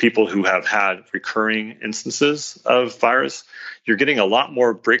people who have had recurring instances of virus, you're getting a lot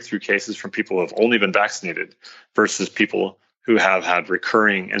more breakthrough cases from people who have only been vaccinated versus people who have had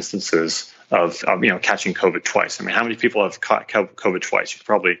recurring instances of catching COVID twice. I mean, how many people have caught COVID twice?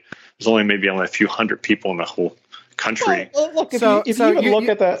 There's only a few hundred people in the whole country. Well, look, if you look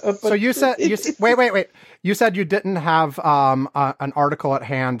at that. So you said wait. You said you didn't have an article at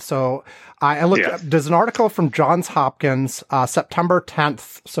hand. So I looked up. There's an article from Johns Hopkins, September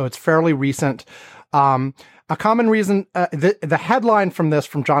 10th. So it's fairly recent. A common reason, the headline from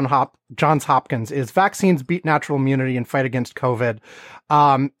Johns Hopkins is "Vaccines Beat Natural Immunity and Fight Against COVID."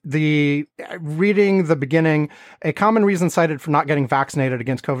 Reading the beginning, a common reason cited for not getting vaccinated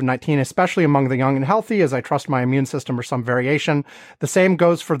against COVID-19, especially among the young and healthy, is I trust my immune system or some variation. The same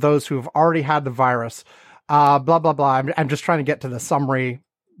goes for those who have already had the virus. Blah, blah, blah. I'm just trying to get to the summary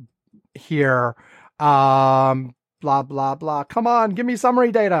here. Blah, blah, blah. Come on, give me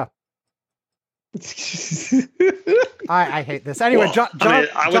summary data. I hate this. Anyway,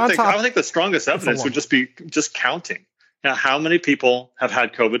 I would think the strongest evidence would just be counting. Now, how many people have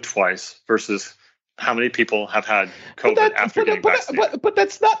had COVID twice versus how many people have had COVID after getting vaccinated? But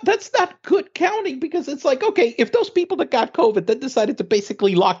that's not good counting because it's like, okay, if those people that got COVID then decided to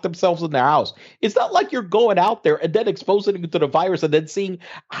basically lock themselves in their house, it's not like you're going out there and then exposing them to the virus and then seeing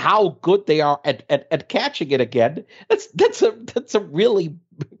how good they are at catching it again. That's a really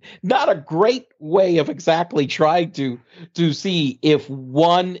not a great way of exactly trying to see if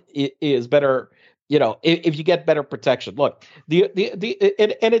one is better if you get better protection. Look, and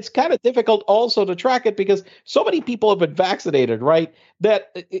it's kind of difficult also to track it because so many people have been vaccinated, right?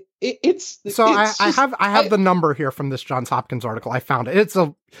 That I have the number here from this Johns Hopkins article. I found it. It's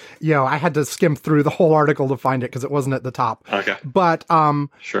I had to skim through the whole article to find it because it wasn't at the top. Okay. But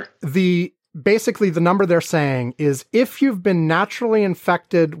sure. Basically the number they're saying is if you've been naturally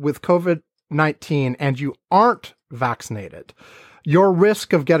infected with COVID-19 and you aren't vaccinated, your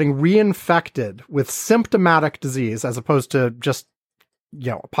risk of getting reinfected with symptomatic disease, as opposed to just,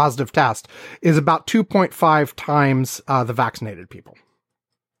 a positive test, is about 2.5 times the vaccinated people.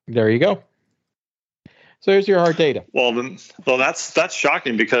 There you go. So here's your hard data. Well, that's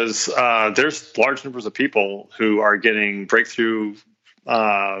shocking because there's large numbers of people who are getting breakthrough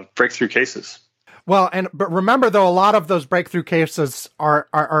cases. Well, but remember though, a lot of those breakthrough cases are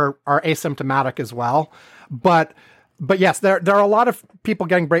asymptomatic as well, but yes, there are a lot of people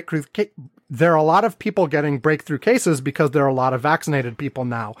getting breakthrough. There are a lot of people getting breakthrough cases because there are a lot of vaccinated people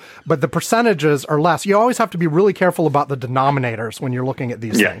now, but the percentages are less. You always have to be really careful about the denominators when you're looking at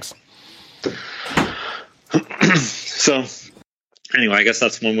these things. So, anyway, I guess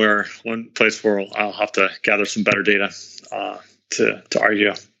that's one place where I'll have to gather some better data to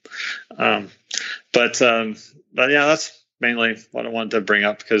argue. But yeah, that's mainly what I wanted to bring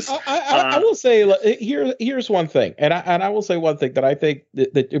up because I will say here's one thing, and I will say one thing that I think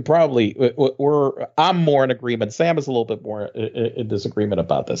that probably I'm more in agreement. Sam is a little bit more in disagreement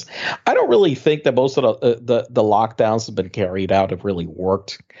about this. I don't really think that most of the lockdowns have been carried out have really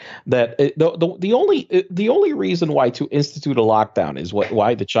worked. That the only reason why to institute a lockdown is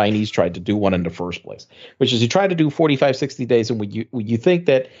why the Chinese tried to do one in the first place, which is you try to do 45, 60 days, and when you think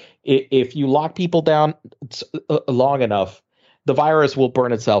that if you lock people down long enough, the virus will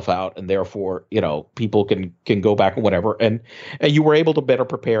burn itself out, and therefore, people can go back and whatever. And you were able to better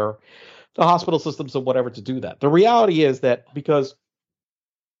prepare the hospital systems and whatever to do that. The reality is that because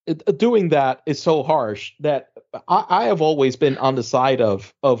doing that is so harsh that I have always been on the side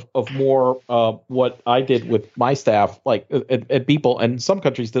of more what I did with my staff, like at people, and some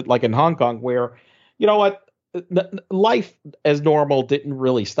countries that, like in Hong Kong, where life as normal didn't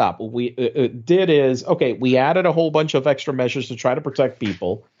really stop. What we did is, we added a whole bunch of extra measures to try to protect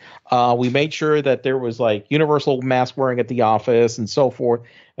people. We made sure that there was like universal mask wearing at the office and so forth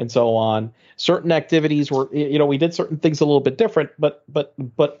and so on. Certain activities were, we did certain things a little bit different,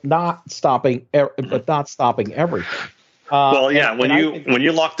 but not stopping everything. When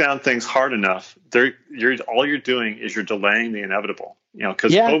you lock down things hard enough, all you're doing is you're delaying the inevitable.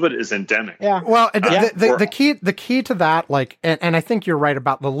 Because COVID is endemic. Yeah. Well, the key to that, like, and I think you're right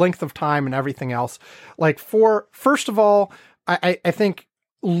about the length of time and everything else. Like, first of all, I think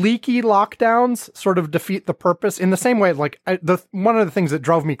leaky lockdowns sort of defeat the purpose in the same way. Like, one of the things that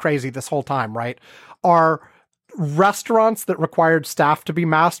drove me crazy this whole time, right, are restaurants that required staff to be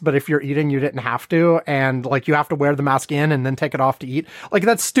masked, but if you're eating, you didn't have to, and like you have to wear the mask in and then take it off to eat. Like,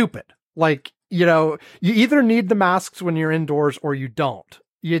 that's stupid. Like, you either need the masks when you're indoors or you don't.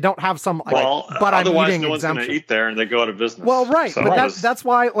 You don't have some but otherwise I'm no one's going to eat there and they go out of business. Well, right, so but that's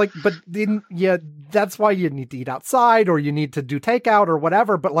why that's why you need to eat outside or you need to do takeout or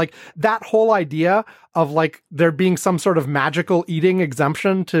whatever. But like that whole idea of like there being some sort of magical eating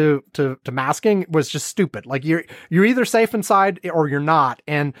exemption to masking was just stupid. Like you're either safe inside or you're not.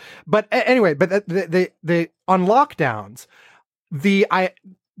 But the on lockdowns,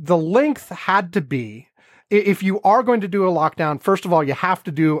 the length had to be, if you are going to do a lockdown, first of all, you have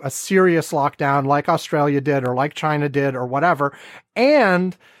to do a serious lockdown like Australia did or like China did or whatever.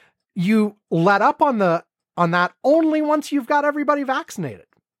 And you let up on that only once you've got everybody vaccinated.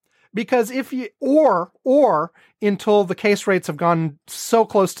 Because or until the case rates have gone so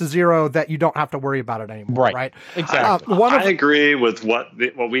close to zero that you don't have to worry about it anymore. Right. Exactly. I agree with what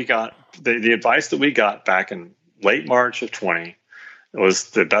we got. The advice that we got back in late March of 20 was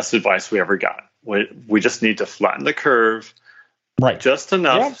the best advice we ever got. We just need to flatten the curve, right, just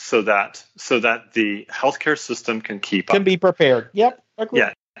enough so that the healthcare system can keep up, can be prepared. Yep. Agreed.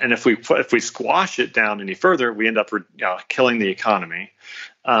 Yeah, and if we squash it down any further, we end up killing the economy.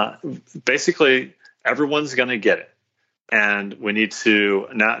 Basically, everyone's going to get it, and we need to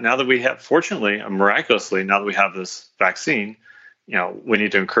now that we have, fortunately and miraculously, now that we have this vaccine, we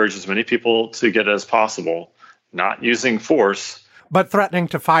need to encourage as many people to get it as possible, not using force, but threatening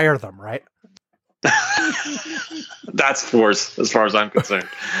to fire them, right? That's force, as far as I'm concerned.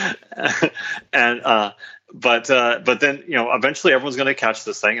 But then eventually everyone's going to catch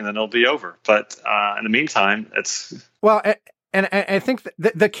this thing, and then it'll be over. But in the meantime, it's well, and I think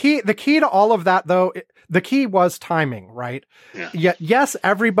the key to all of that, though, the key was timing, right? Yeah. Yet, yes,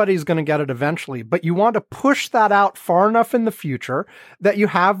 everybody's going to get it eventually, but you want to push that out far enough in the future that you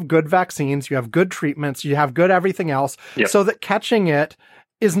have good vaccines, you have good treatments, you have good everything else, so that catching it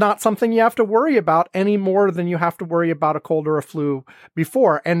is not something you have to worry about any more than you have to worry about a cold or a flu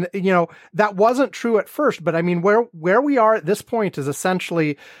before. And, that wasn't true at first, but I mean, where we are at this point is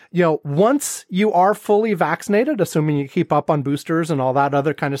essentially, once you are fully vaccinated, assuming you keep up on boosters and all that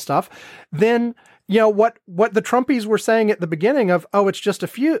other kind of stuff, then, what the Trumpies were saying at the beginning of, it's just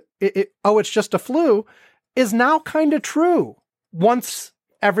a flu is now kind of true once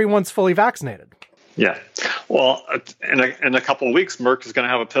everyone's fully vaccinated. Yeah. Well, in a couple of weeks, Merck is going to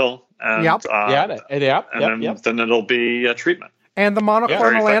have a pill. And, then it'll be a treatment. And the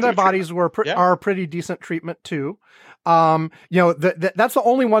monoclonal antibodies are a pretty decent treatment too. That's the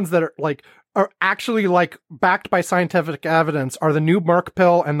only ones that are actually backed by scientific evidence are the new Merck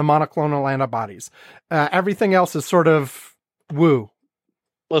pill and the monoclonal antibodies. Everything else is sort of woo.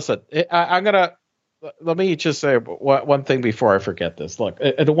 Listen, let me just say one thing before I forget this. Look,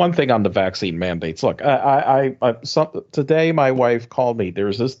 the one thing on the vaccine mandates. Look, today my wife called me.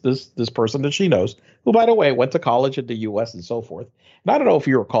 There's this person that she knows who, by the way, went to college in the U.S. and so forth. And I don't know if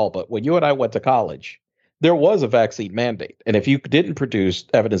you recall, but when you and I went to college, there was a vaccine mandate. And if you didn't produce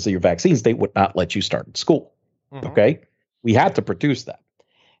evidence of your vaccines, they would not let you start in school. Mm-hmm. Okay? We had to produce that.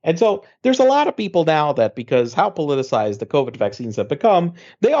 And so there's a lot of people now that, because how politicized the COVID vaccines have become,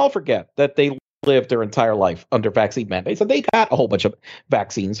 they all forget that they lived their entire life under vaccine mandates, and they got a whole bunch of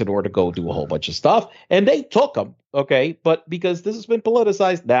vaccines in order to go do a whole bunch of stuff, and they took them, okay? But because this has been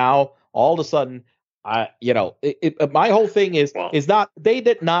politicized now, all of a sudden, my whole thing is not, they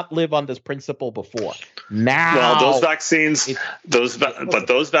did not live on this principle before. Now, those vaccines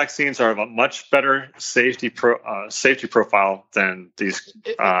are of a much better safety profile than these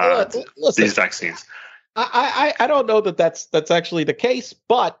vaccines. I don't know that that's actually the case,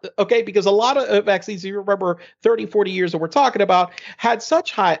 but okay, because a lot of vaccines, you remember 30, 40 years that we're talking about, had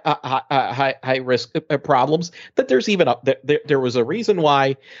such high risk problems that there's even there was a reason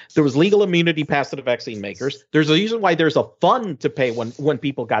why there was legal immunity passed to the vaccine makers. There's a reason why there's a fund to pay when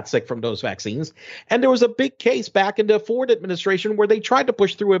people got sick from those vaccines. And there was a big case back in the Ford administration where they tried to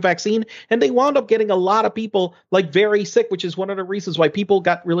push through a vaccine and they wound up getting a lot of people very sick, which is one of the reasons why people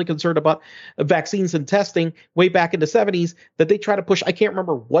got really concerned about vaccines and testing way back in the 70s, that they try to push. I can't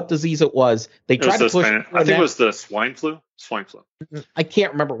remember what disease it was. They tried to push. I think it was the swine flu. I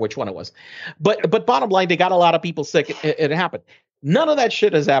can't remember which one it was. But bottom line, they got a lot of people sick. It happened. None of that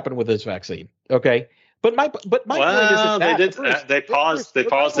shit has happened with this vaccine. Okay. But my point is they paused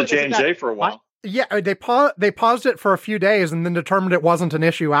the J&J for a while. Yeah, they paused it for a few days and then determined it wasn't an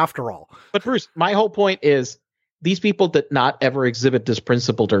issue after all. But Bruce, my whole point is these people did not ever exhibit this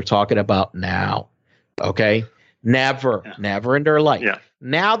principle they're talking about now. Okay. Never in their life. Yeah.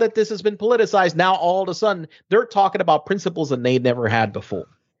 Now that this has been politicized, now all of a sudden they're talking about principles that they never had before.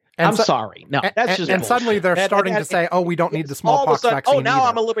 I'm sorry. No, that's just and suddenly they're starting to say, we don't need the smallpox vaccine. Now either.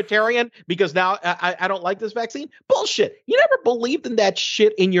 I'm a libertarian because now I don't like this vaccine. Bullshit. You never believed in that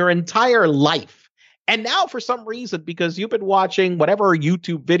shit in your entire life. And now for some reason, because you've been watching whatever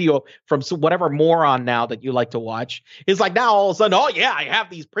YouTube video from whatever moron now that you like to watch, is now all of a sudden, I have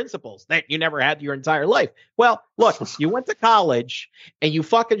these principles that you never had your entire life. Well, look, you went to college and you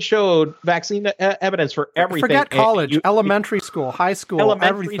fucking showed vaccine evidence for everything. Forget college, elementary school, high school,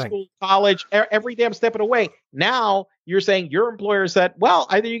 everything. School, college, every damn step of the way. Now you're saying your employer said, well,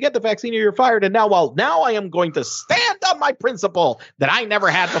 either you get the vaccine or you're fired. And now I am going to stand on my principle that I never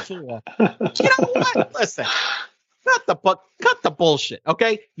had before. You know what? Listen, cut the bullshit.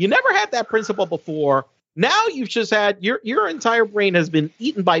 Okay. You never had that principle before. Now you've just had your entire brain has been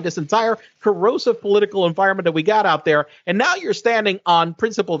eaten by this entire corrosive political environment that we got out there. And now you're standing on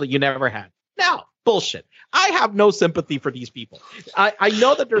principle that you never had. Now, bullshit. I have no sympathy for these people. I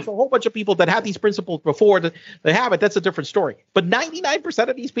know that there's a whole bunch of people that had these principles before that they have it. That's a different story. But 99%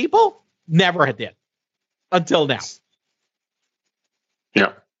 of these people never did until now.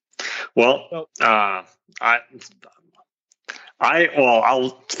 Yeah. Well, I'll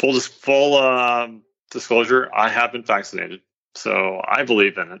full disclosure. I have been vaccinated, so I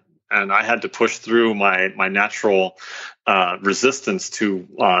believe in it. And I had to push through my natural resistance to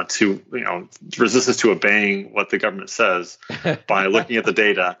obeying what the government says by looking at the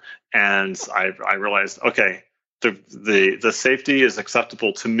data. And I realized, okay, the safety is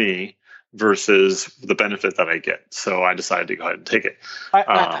acceptable to me versus the benefit that I get. So I decided to go ahead and take it.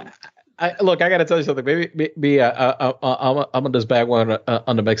 Look, I got to tell you something. Maybe I'm on this bad one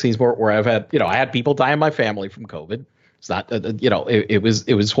on the vaccines board where I've had, I had people die in my family from COVID. It's not, it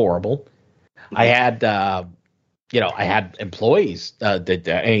was horrible. I had, I had employees I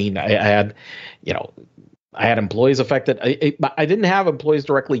had, I had employees affected. I didn't have employees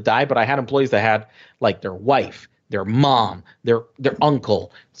directly die, but I had employees that had like their wife, their mom, their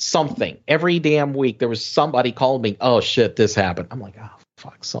uncle, something. Every damn week there was somebody calling me, oh shit, this happened. I'm like, oh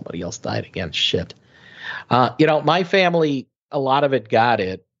fuck, somebody else died again. Shit. My family, a lot of it got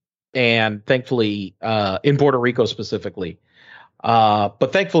it. And thankfully, in Puerto Rico specifically,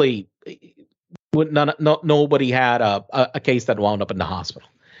 but thankfully, nobody had a case that wound up in the hospital.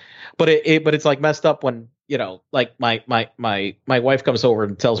 But it's like messed up when, like my wife comes over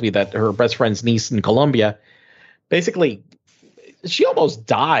and tells me that her best friend's niece in Colombia, basically, she almost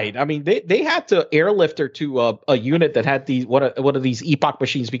died. I mean, they had to airlift her to a unit that had these one of these EPOC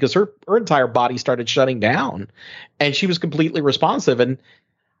machines because her entire body started shutting down, and she was completely responsive. And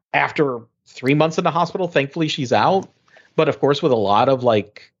after 3 months in the hospital, thankfully she's out. But of course, with a lot of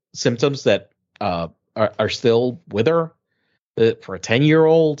like symptoms that are still with her for a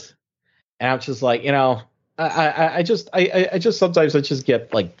 10-year-old. And I'm just like, I just sometimes I just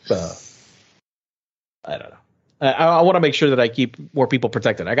get like, I don't know. I want to make sure that I keep more people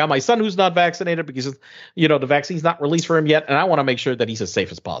protected. I got my son who's not vaccinated because, the vaccine's not released for him yet. And I want to make sure that he's as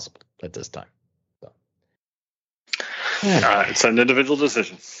safe as possible at this time. So. It's an individual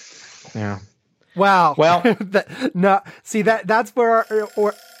decision. Yeah. Wow. Well, that's where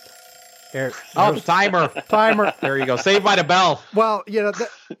the timer. There you go. Saved by the bell. Well,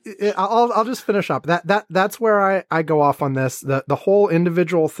 I'll just finish up. That's where I go off on this. The whole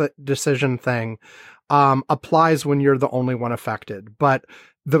individual decision thing applies when you're the only one affected. But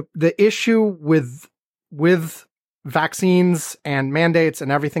the issue with vaccines and mandates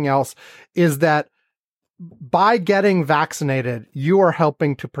and everything else is that by getting vaccinated, you are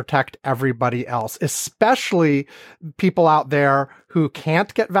helping to protect everybody else, especially people out there who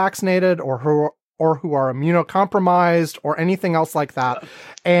can't get vaccinated or who are immunocompromised or anything else like that.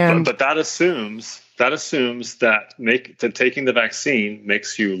 And but that assumes that taking the vaccine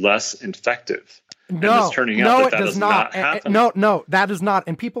makes you less infective. No, it does not. Happen. No, that is not.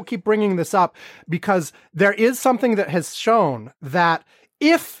 And people keep bringing this up because there is something that has shown that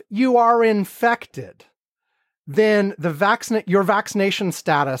if you are infected, then your vaccination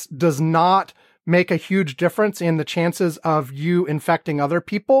status does not make a huge difference in the chances of you infecting other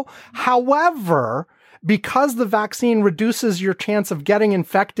people. However, because the vaccine reduces your chance of getting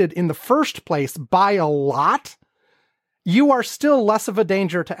infected in the first place by a lot, you are still less of a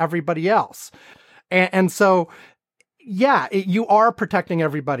danger to everybody else. And so, you are protecting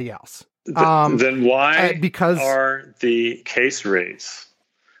everybody else. Then why because are the case rates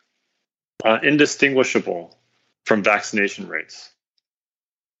indistinguishable from vaccination rates?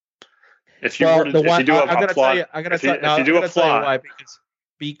 If you do a plot,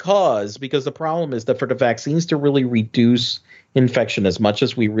 because the problem is that for the vaccines to really reduce infection as much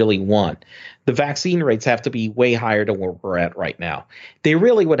as we really want, the vaccine rates have to be way higher than where we're at right now. They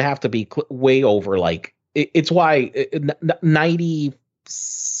really would have to be way over, like, it's why 97,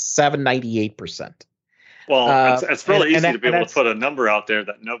 98%. Well, it's really easy to be able to put a number out there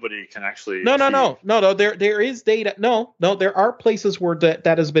that nobody can actually. No. There is data. No. There are places where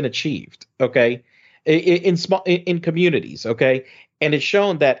that has been achieved. Okay, in communities. Okay, and it's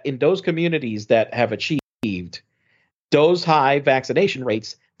shown that in those communities that have achieved those high vaccination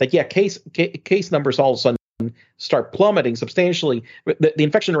rates, that case numbers all of a sudden start plummeting substantially. The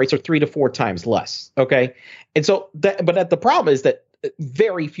infection rates are 3 to 4 times less. Okay, and so the problem is that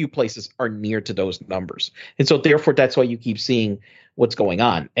very few places are near to those numbers. And so therefore, that's why you keep seeing what's going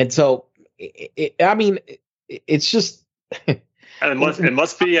on. And so, it's just. And it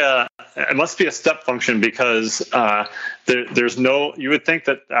must be a step function because there's no. You would think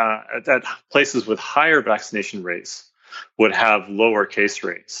that places with higher vaccination rates would have lower case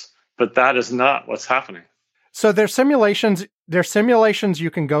rates, but that is not what's happening. So there's simulations. There's simulations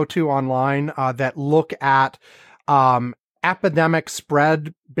you can go to online that look at epidemic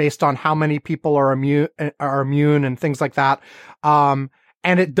spread based on how many people are immune and things like that. And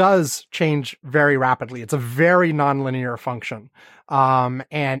it does change very rapidly. It's a very nonlinear function.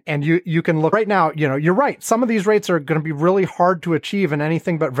 And you can look right now, you're right. Some of these rates are going to be really hard to achieve in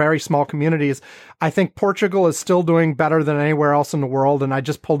anything but very small communities. I think Portugal is still doing better than anywhere else in the world. And I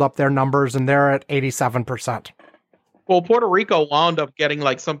just pulled up their numbers and they're at 87%. Well, Puerto Rico wound up getting,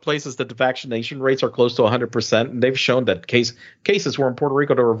 like, some places that the vaccination rates are close to 100%, and they've shown that cases where in Puerto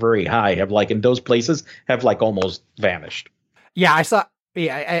Rico that were very high have, like, in those places have, like, almost vanished. Yeah, I saw.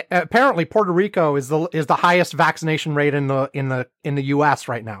 Yeah, apparently Puerto Rico is the highest vaccination rate in the U.S.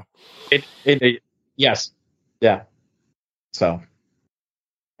 right now. Yes, yeah. So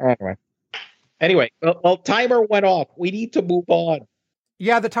anyway, Anyway, well, timer went off. We need to move on.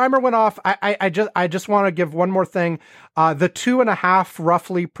 Yeah, the timer went off. I just want to give one more thing. The 2.5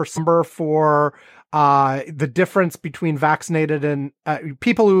 roughly per number for the difference between vaccinated and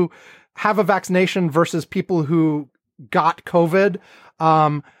people who have a vaccination versus people who got COVID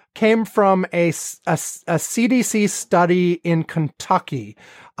came from a CDC study in Kentucky.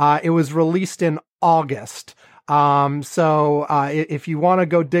 It was released in August. So if you want to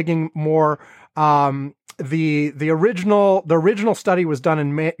go digging more, the original study was done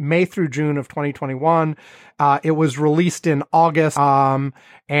in May through June of 2021. It was released in August,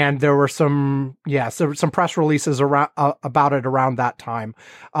 and there were some press releases around about it around that time.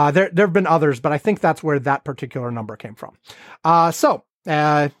 There have been others, but I think that's where that particular number came from. I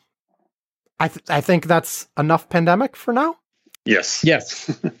think that's enough pandemic for now. Yes.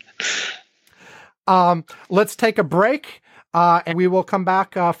 Let's take a break. And we will come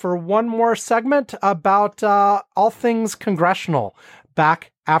back for one more segment about all things congressional.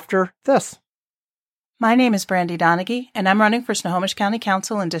 Back after this. My name is Brandy Donaghy, and I'm running for Snohomish County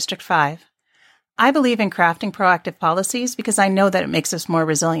Council in District 5. I believe in crafting proactive policies because I know that it makes us more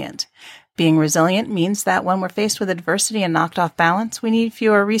resilient. Being resilient means that when we're faced with adversity and knocked off balance, we need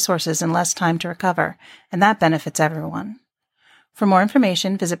fewer resources and less time to recover, and that benefits everyone. For more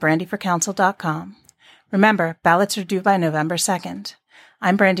information, visit brandyforcouncil.com. Remember, ballots are due by November 2nd.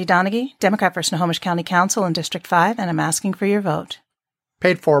 I'm Brandy Donaghy, Democrat for Snohomish County Council in District 5, and I'm asking for your vote.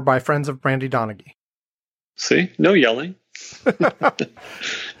 Paid for by friends of Brandy Donaghy. See? No yelling.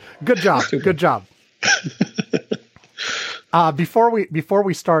 Good job. Good job. Before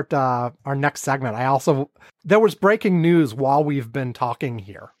we start our next segment, there was breaking news while we've been talking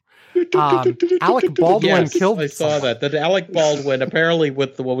here. Alec Baldwin killed. I saw that Alec Baldwin apparently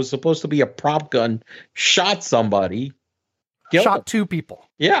with what was supposed to be a prop gun shot somebody. Shot 2 people.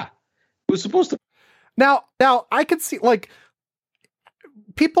 Yeah, it was supposed to. Now I could see like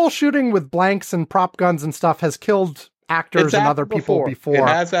people shooting with blanks and prop guns and stuff has killed actors and other people before. It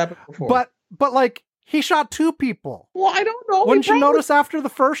has happened before. But like he shot 2 people. Well, I don't know. Wouldn't you notice after the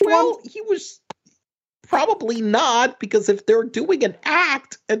first one? Well, he was. Probably not, because if they're doing an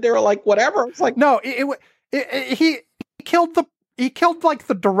act and they're like whatever, it's like no. He killed like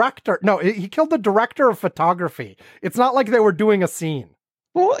the director. No, he killed the director of photography. It's not like they were doing a scene.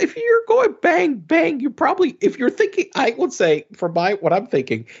 Well, if you're going bang bang, you probably if you're thinking, I would say for what I'm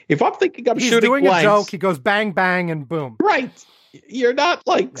thinking. If I'm thinking he's shooting doing blanks, a joke, he goes bang bang and boom. Right. You're not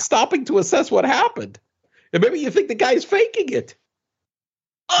stopping to assess what happened, and maybe you think the guy's faking it.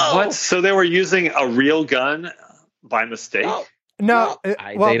 Oh. What? So they were using a real gun by mistake? No.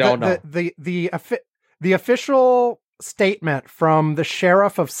 They don't know. The official statement from the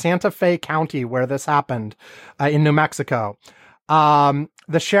sheriff of Santa Fe County, where this happened, in New Mexico, the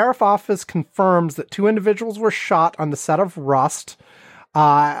sheriff office confirms that 2 individuals were shot on the set of Rust,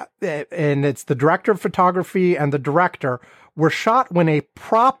 and it's the director of photography and the director were shot when a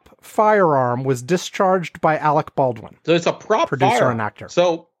prop firearm was discharged by Alec Baldwin. So it's a prop producer firearm. And actor.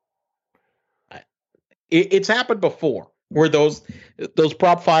 So it's happened before where those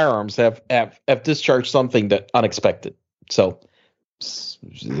prop firearms have discharged something that unexpected. So,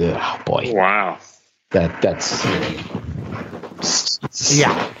 boy, wow, that's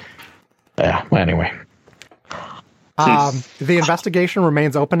yeah. Anyway, the investigation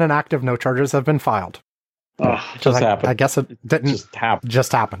remains open and active. No charges have been filed. Happened. I guess it didn't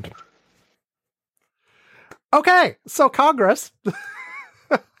just happened. Okay, so Congress.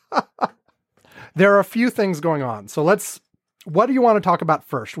 There are a few things going on. So what do you want to talk about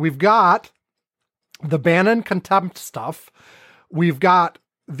first? We've got the Bannon contempt stuff. We've got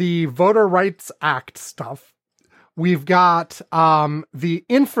the Voter Rights Act stuff. We've got the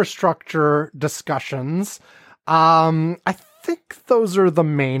infrastructure discussions. I think those are the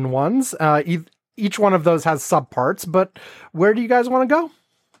main ones. Each one of those has subparts, but where do you guys want to go?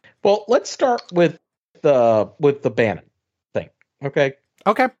 Well, let's start with the Bannon thing. Okay.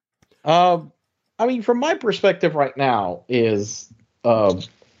 Okay. I mean, from my perspective right now is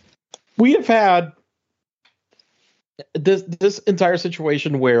we have had this entire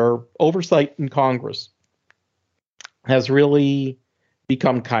situation where oversight in Congress has really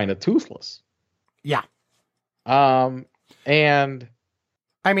become kind of toothless. Yeah. And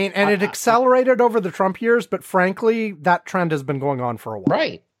I mean, and it accelerated over the Trump years, but frankly, that trend has been going on for a while.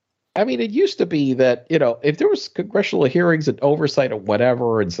 Right. I mean, it used to be that, if there was congressional hearings and oversight or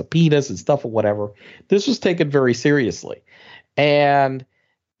whatever and subpoenas and stuff or whatever, this was taken very seriously. And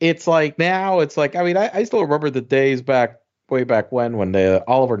it's like now it's like, I mean, I still remember the days way back when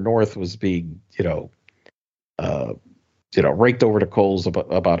Oliver North was being, raked over the coals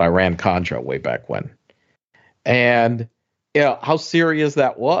about Iran-Contra way back when. And how serious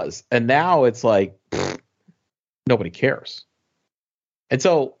that was. And now it's like, nobody cares. And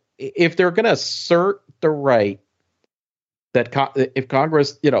so if they're going to assert the right that if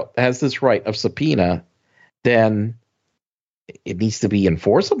Congress, has this right of subpoena, then it needs to be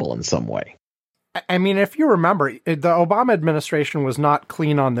enforceable in some way. I mean, if you remember, the Obama administration was not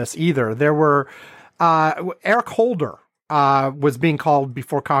clean on this either. There were Eric Holder was being called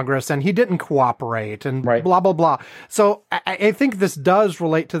before Congress, and he didn't cooperate, and blah, blah, blah. So I think this does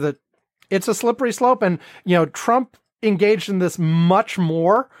relate to it's a slippery slope, and, Trump engaged in this much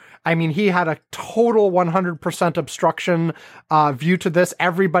more. I mean, he had a total 100% obstruction view to this.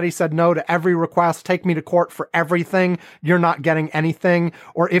 Everybody said no to every request. Take me to court for everything. You're not getting anything.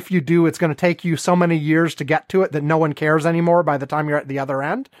 Or if you do, it's going to take you so many years to get to it that no one cares anymore by the time you're at the other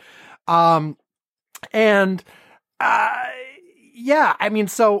end. Yeah, I mean,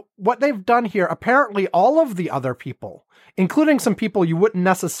 so what they've done here, apparently all of the other people, including some people you wouldn't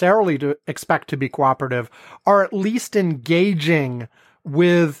necessarily expect to be cooperative, are at least engaging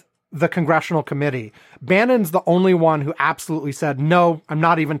with the congressional committee. Bannon's the only one who absolutely said, no, I'm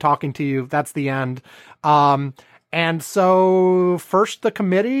not even talking to you. That's the end. And so first the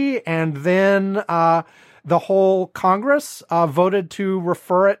committee and then the whole Congress voted to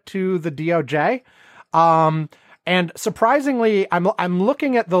refer it to the DOJ. And surprisingly, I'm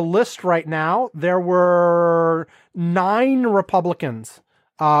looking at the list right now. There were 9 Republicans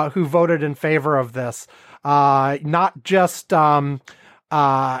who voted in favor of this. Not just the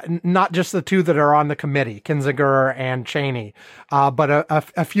 2 that are on the committee, Kinzinger and Cheney, but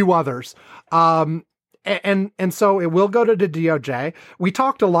a few others. And so it will go to the DOJ. We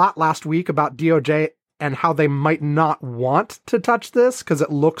talked a lot last week about DOJ and how they might not want to touch this because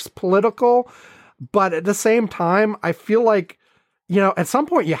it looks political. But at the same time, I feel like, at some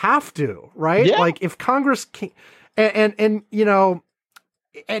point you have to, right? Yeah. Like if Congress can, and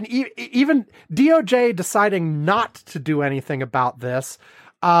even DOJ deciding not to do anything about this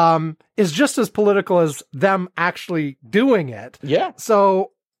is just as political as them actually doing it. Yeah.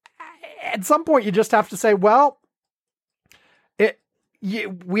 So at some point you just have to say, well,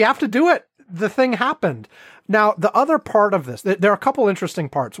 we have to do it. The thing happened. Now, the other part of this, there are a couple interesting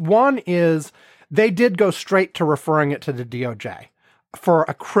parts. One is they did go straight to referring it to the DOJ for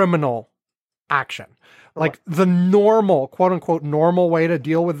a criminal action. Like the normal, quote unquote, normal way to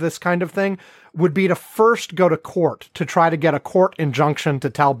deal with this kind of thing would be to first go to court to try to get a court injunction to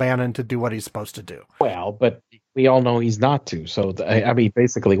tell Bannon to do what he's supposed to do. Well, but we all know he's not to. So, I mean,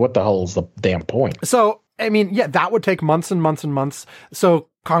 basically, what the hell is the damn point? So, I mean, yeah, that would take months and months and months. So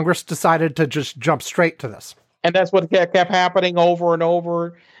Congress decided to just jump straight to this. And that's what kept happening over and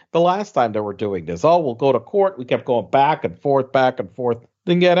over the last time they were doing this. Oh, we'll go to court. We kept going back and forth.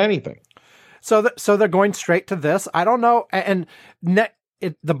 Didn't get anything. So they're going straight to this. I don't know. And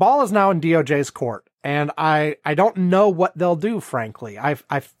the ball is now in DOJ's court. And I don't know what they'll do, frankly.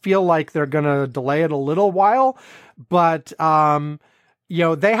 I feel like they're going to delay it a little while. But,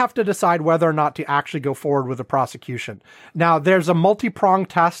 they have to decide whether or not to actually go forward with the prosecution. Now, there's a multi-pronged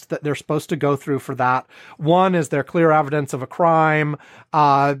test that they're supposed to go through for that. One is there clear evidence of a crime.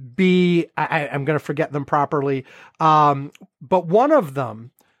 B, I'm going to forget them properly. But one of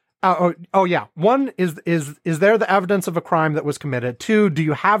them, one is there the evidence of a crime that was committed? 2, do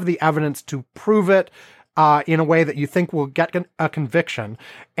you have the evidence to prove it in a way that you think will get a conviction?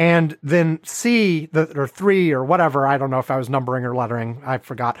 And then C, or 3 or whatever, I don't know if I was numbering or lettering, I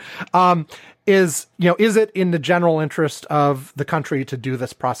forgot, is it in the general interest of the country to do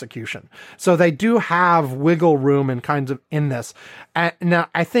this prosecution? So they do have wiggle room in this. Now,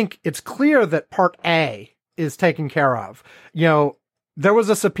 I think it's clear that Part A is taken care of. There was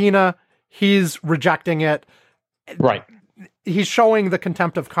a subpoena. He's rejecting it. Right. He's showing the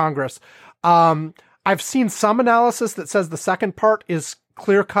contempt of Congress. I've seen some analysis that says the second part is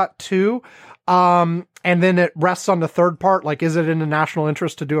clear cut too. And then it rests on the third part. Like, is it in the national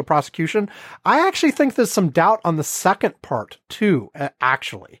interest to do a prosecution? I actually think there's some doubt on the second part too,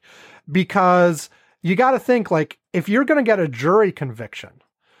 actually, because you got to think, like, if you're going to get a jury conviction,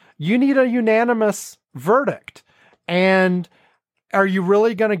 you need a unanimous verdict. And are you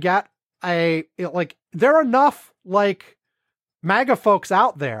really going to get there are enough MAGA folks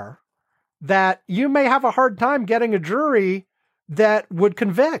out there that you may have a hard time getting a jury that would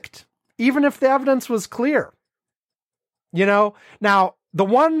convict, even if the evidence was clear. Now the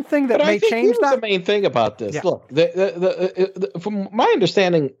one thing that may change that. The main thing about this, look, from my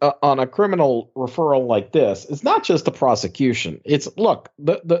understanding, on a criminal referral like this, it's not just the prosecution. It's look,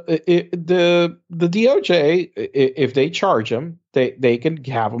 the DOJ, if they charge him, they can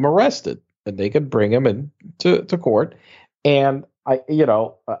have him arrested and they can bring him into court. And I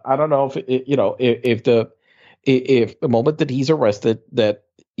don't know if the moment that he's arrested that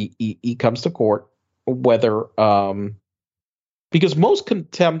he comes to court, whether because most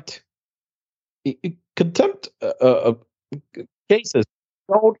contempt cases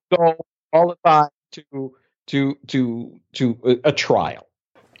don't go all the time to a trial.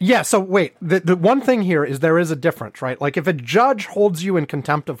 Yeah. So wait, the one thing here is there is a difference, right? Like if a judge holds you in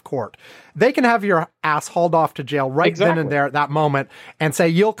contempt of court, they can have your ass hauled off to jail right then and there at that moment and say,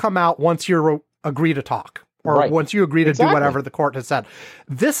 you'll come out once you agree to talk or once you agree to do whatever the court has said.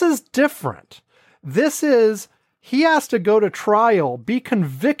 This is different. This is, he has to go to trial, be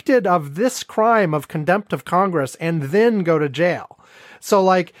convicted of this crime of contempt of Congress, and then go to jail. So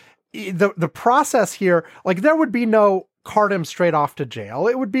like the process here, like there would be no cart him straight off to jail.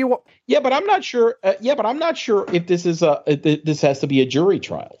 It would be what? Yeah, but I'm not sure. I'm not sure if this is this has to be a jury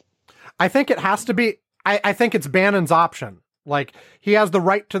trial. I think it has to be. I think it's Bannon's option. Like he has the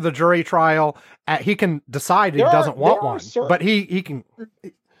right to the jury trial. He can decide he doesn't want one, but he can.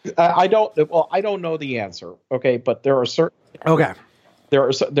 I don't know the answer. Okay, but there are certain. Okay. There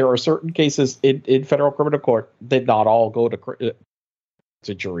are certain cases in federal criminal court that not all go to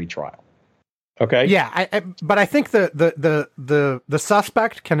jury trial. Okay. Yeah, but I think the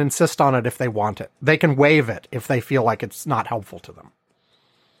suspect can insist on it if they want it. They can waive it if they feel like it's not helpful to them.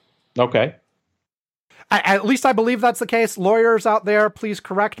 Okay. At least I believe that's the case. Lawyers out there, please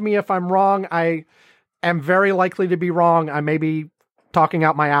correct me if I'm wrong. I am very likely to be wrong. I may be talking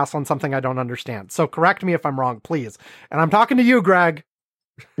out my ass on something I don't understand. So correct me if I'm wrong, please. And I'm talking to you, Greg.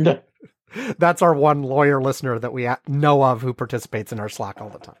 That's our one lawyer listener that we know of who participates in our Slack all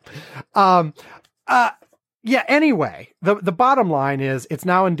the time. Yeah, anyway, the bottom line is it's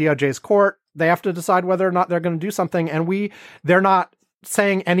now in DOJ's court. They have to decide whether or not they're going to do something. And they're not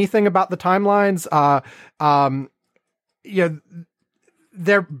saying anything about the timelines.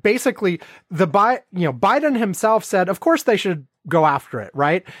 They're basically Biden himself said, of course they should go after it.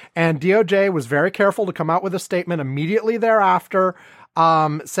 Right. And DOJ was very careful to come out with a statement immediately thereafter,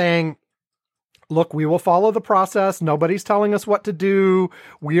 saying, look, we will follow the process. Nobody's telling us what to do.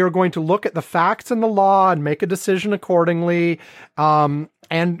 We are going to look at the facts and the law and make a decision accordingly. No,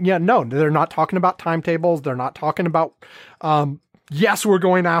 they're not talking about timetables. They're not talking about, yes, we're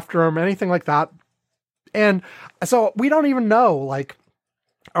going after them, anything like that. And so we don't even know, like,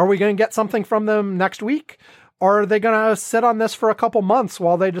 are we going to get something from them next week? Or are they going to sit on this for a couple months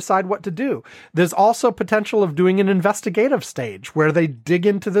while they decide what to do? There's also potential of doing an investigative stage where they dig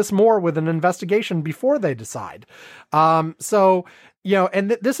into this more with an investigation before they decide. And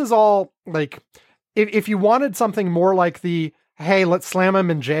this is all like, if you wanted something more like hey, let's slam him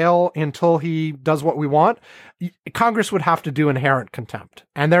in jail until he does what we want, Congress would have to do inherent contempt.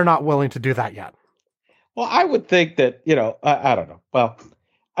 And they're not willing to do that yet. Well, I would think that, I don't know. Well,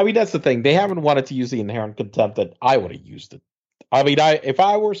 I mean, that's the thing. They haven't wanted to use the inherent contempt that I would have used it. I mean, if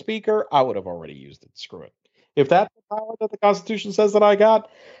I were speaker, I would have already used it. Screw it. If that's the power that the Constitution says that I got,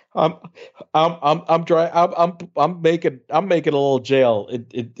 I'm making a little jail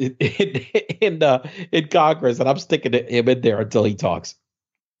in Congress, and I'm sticking him in there until he talks.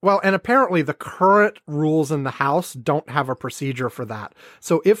 Well, and apparently the current rules in the House don't have a procedure for that.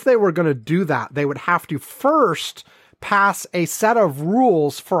 So if they were going to do that, they would have to first pass a set of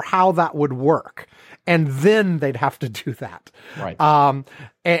rules for how that would work. And then they'd have to do that. Right.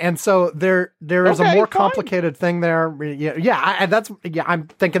 And so there is a more complicated thing there. I'm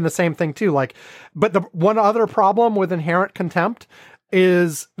thinking the same thing too. Like, but the one other problem with inherent contempt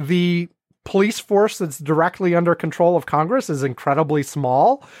is the police force that's directly under control of Congress is incredibly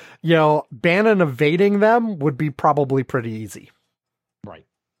small. Bannon evading them would be probably pretty easy. Right.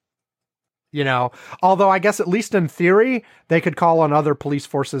 Although I guess at least in theory, they could call on other police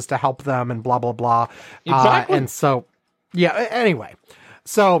forces to help them and blah, blah, blah. Exactly. And so, yeah, anyway.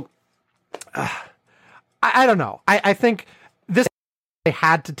 So, I don't know. I think this they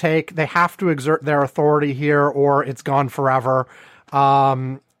have to exert their authority here or it's gone forever.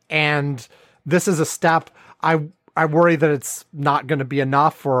 And this is a step. I worry that it's not going to be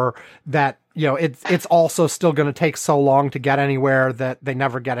enough or that, it's also still going to take so long to get anywhere that they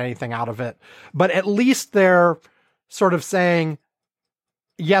never get anything out of it. But at least they're sort of saying,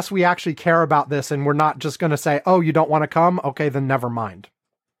 yes, we actually care about this. And we're not just going to say, oh, you don't want to come? Okay, then never mind.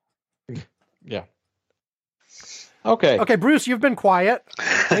 Yeah. Okay, Bruce, you've been quiet.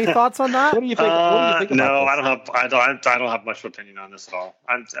 Any thoughts on that? What do you think? What do you think no, about this? I don't have much opinion on this at all.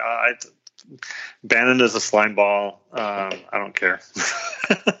 Bannon is a slime ball. I don't care.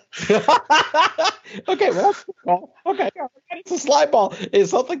 Okay, well, okay, it's a slime ball. Is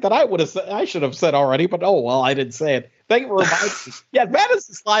something that I should have said already, but I didn't say it. Thank you for reminding me. Yeah, Bannon's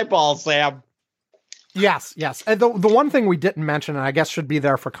a slime ball, Sam. Yes. And the one thing we didn't mention, and I guess should be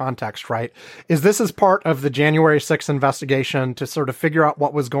there for context, right, is this is part of the January 6th investigation to sort of figure out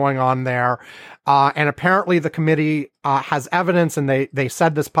what was going on there. And apparently the committee has evidence, and they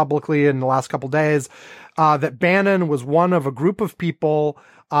said this publicly in the last couple of days, that Bannon was one of a group of people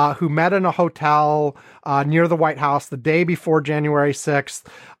who met in a hotel near the White House the day before January 6th,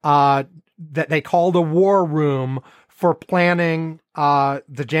 that they called a war room for planning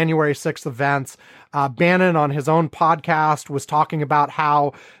the January 6th events. Bannon on his own podcast was talking about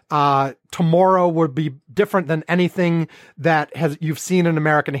how tomorrow would be different than anything that you've seen in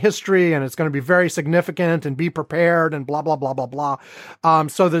American history, and it's going to be very significant, and be prepared, and blah, blah, blah, blah, blah.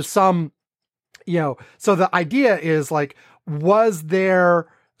 So there's some, so the idea is like, was there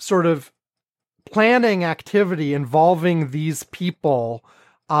sort of planning activity involving these people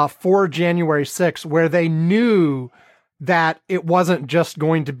for January 6th where they knew that it wasn't just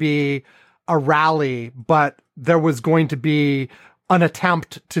going to be a rally, but there was going to be an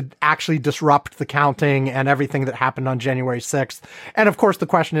attempt to actually disrupt the counting and everything that happened on January 6th. And of course, the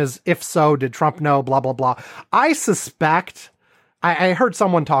question is, if so, did Trump know, blah, blah, blah. I suspect, I heard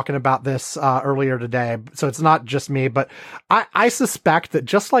someone talking about this earlier today, so it's not just me, but I suspect that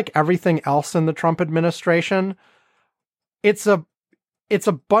just like everything else in the Trump administration, it's a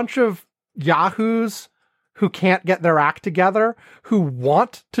bunch of yahoos who can't get their act together, who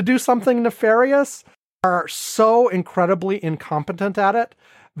want to do something nefarious, are so incredibly incompetent at it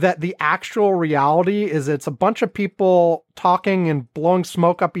that the actual reality is it's a bunch of people talking and blowing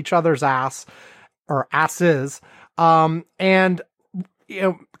smoke up each other's ass or asses, and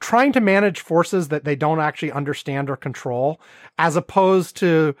trying to manage forces that they don't actually understand or control, as opposed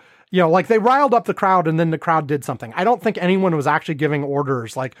to, like they riled up the crowd and then the crowd did something. I don't think anyone was actually giving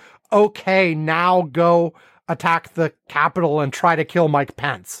orders like, okay, now go attack the Capitol and try to kill Mike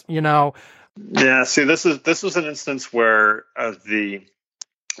Pence, Yeah, see, this was an instance where the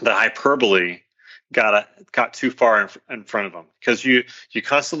hyperbole got too far in front of them, because you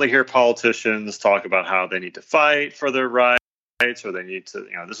constantly hear politicians talk about how they need to fight for their rights, or they need to,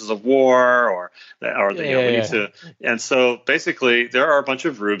 this is a war, or we need to. And so basically, there are a bunch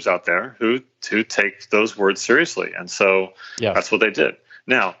of rubes out there who take those words seriously, and so that's what they did.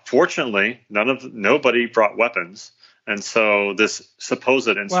 Now, fortunately, nobody brought weapons, and so this supposed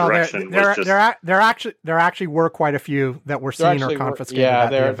insurrection was just. There actually were quite a few that were seen or confiscated at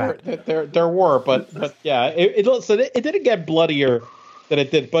the event. There were, but yeah, it didn't get bloodier than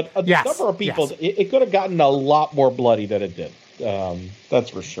it did. But a number of people, it could have gotten a lot more bloody than it did. That's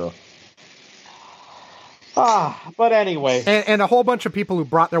for sure. But anyway. And a whole bunch of people who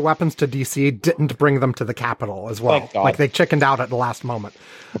brought their weapons to D.C. didn't bring them to the Capitol as well. Like they chickened out at the last moment.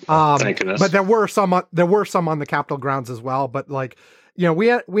 Thank goodness. But there were some on the Capitol grounds as well. But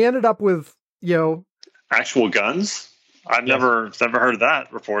we ended up with, actual guns? I've never heard of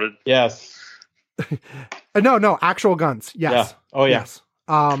that reported. Yes. No, actual guns. Yes. Yeah. Oh, yeah. Yes.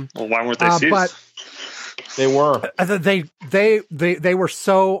 Well, why weren't they seized? But they were. They were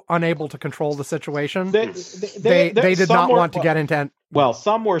so unable to control the situation. They did not want to get into. Well,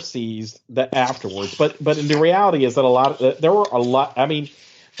 some were seized afterwards, but the reality is that there were a lot. I mean,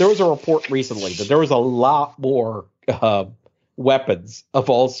 there was a report recently that there was a lot more weapons of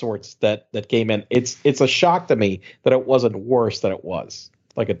all sorts that came in. It's a shock to me that it wasn't worse than it was.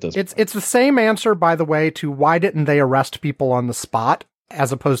 Like at this point. It's the same answer, by the way, to why didn't they arrest people on the spot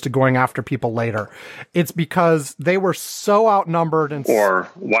as opposed to going after people later. It's because they were so outnumbered. Or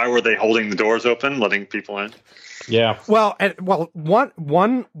why were they holding the doors open, letting people in? Yeah. Well,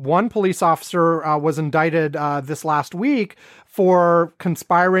 one police officer was indicted this last week for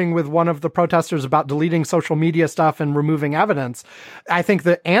conspiring with one of the protesters about deleting social media stuff and removing evidence. I think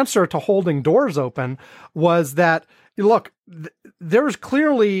the answer to holding doors open was that, look, there's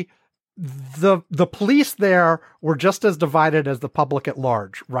clearly the police there were just as divided as the public at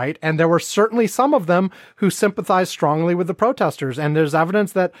large, right? And there were certainly some of them who sympathized strongly with the protesters. And there's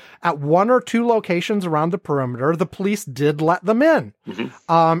evidence that at one or two locations around the perimeter, the police did let them in.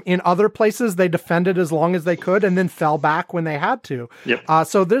 Mm-hmm. In other places, they defended as long as they could and then fell back when they had to. Yep.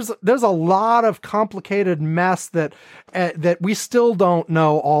 So there's a lot of complicated mess that we still don't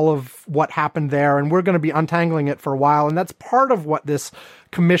know all of what happened there. And we're going to be untangling it for a while. And that's part of what this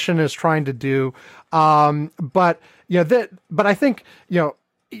commission is trying to do. But I think,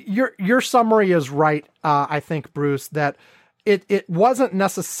 your summary is right. I think, Bruce, that it wasn't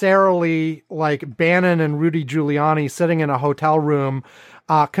necessarily like Bannon and Rudy Giuliani sitting in a hotel room,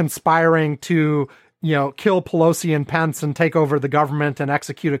 conspiring to, kill Pelosi and Pence and take over the government and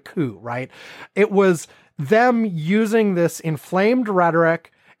execute a coup, right? It was them using this inflamed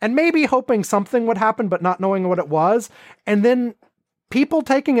rhetoric and maybe hoping something would happen, but not knowing what it was. And then people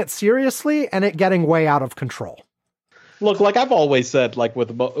taking it seriously and it getting way out of control. Look, like I've always said, like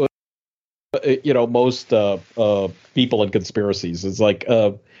with most people in conspiracies, it's like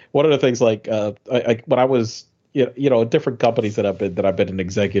one of the things, like when I was different companies that I've been an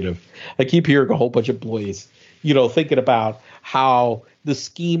executive, I keep hearing a whole bunch of employees thinking about how the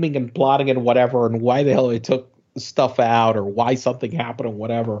scheming and plotting and whatever, and why the hell they took stuff out or why something happened or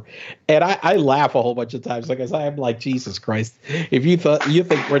whatever. And I laugh a whole bunch of times. Like I say, I'm like, Jesus Christ, if you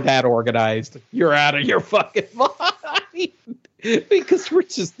think we're that organized, you're out of your fucking mind. Because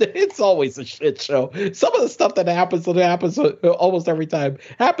it's always a shit show. Some of the stuff that happens almost every time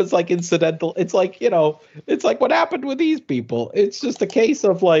happens like incidental. It's like, it's like what happened with these people. It's just a case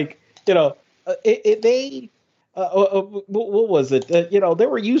of like, what was it? They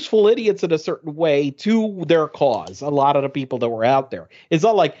were useful idiots in a certain way to their cause. A lot of the people that were out there. It's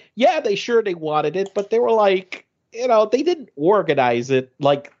not like, they wanted it, but they were like, they didn't organize it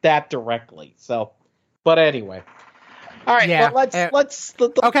like that directly. So, but anyway. All right, yeah. Well, let's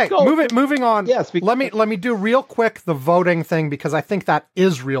okay. Go. Moving on. Yes. Let me do real quick the voting thing, because I think that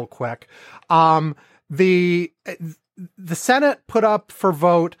is real quick. The Senate put up for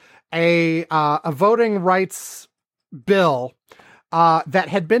vote a voting rights bill that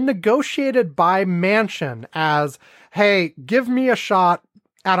had been negotiated by Manchin as, hey, give me a shot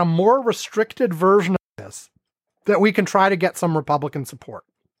at a more restricted version of this that we can try to get some Republican support.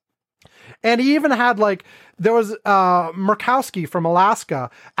 And he even had there was Murkowski from Alaska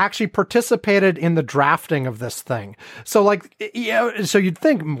actually participated in the drafting of this thing. So so you'd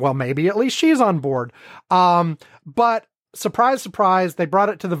think, well, maybe at least she's on board. But surprise, surprise, they brought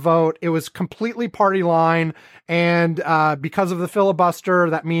it to the vote. It was completely party line. And because of the filibuster,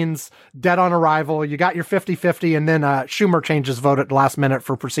 that means dead on arrival. You got your 50-50, and then Schumer changed his vote at the last minute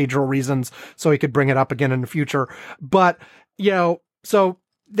for procedural reasons so he could bring it up again in the future. But, so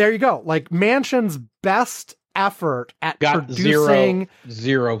there you go. Like Manchin's best effort at producing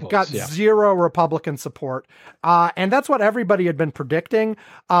zero votes, got zero Republican support. And that's what everybody had been predicting.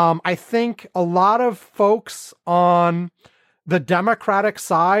 I think a lot of folks on the Democratic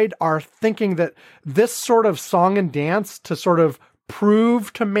side are thinking that this sort of song and dance to sort of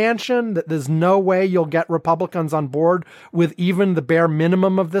prove to Manchin that there's no way you'll get Republicans on board with even the bare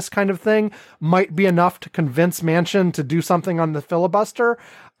minimum of this kind of thing might be enough to convince Manchin to do something on the filibuster.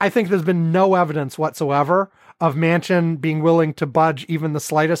 I think there's been no evidence whatsoever of Manchin being willing to budge even the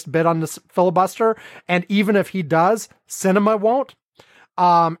slightest bit on this filibuster. And even if he does, Sinema won't.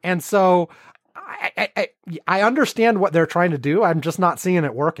 And so I understand what they're trying to do. I'm just not seeing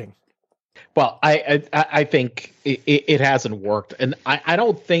it working. Well, I think it hasn't worked, and I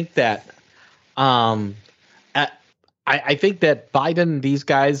don't think that. I think that Biden and these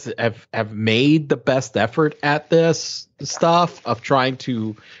guys have made the best effort at this stuff of trying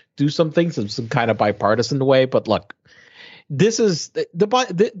to do some things in some kind of bipartisan way. But look, this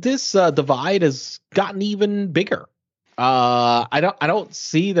divide has gotten even bigger. I don't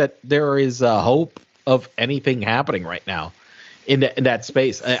see that there is a hope of anything happening right now in that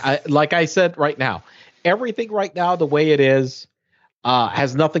space. Like I said, right now, everything right now, the way it is,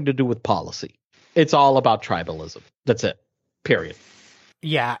 has nothing to do with policy. It's all about tribalism. That's it. Period.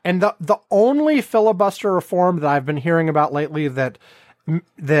 Yeah. And the only filibuster reform that I've been hearing about lately that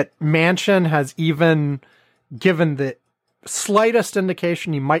Manchin has even given the slightest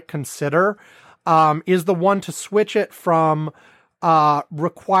indication he might consider is the one to switch it from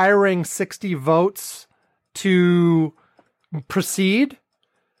requiring 60 votes to proceed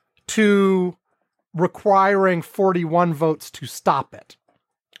to requiring 41 votes to stop it,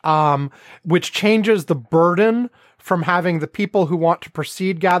 which changes the burden from having the people who want to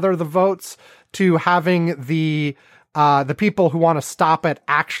proceed gather the votes to having the people who want to stop it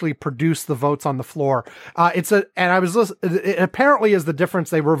actually produce the votes on the floor. It apparently is the difference.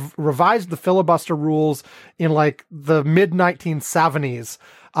 They revised the filibuster rules in like the mid 1970s,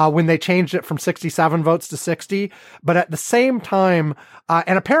 when they changed it from 67 votes to 60. But at the same time,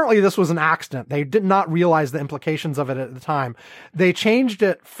 and apparently this was an accident. They did not realize the implications of it at the time. They changed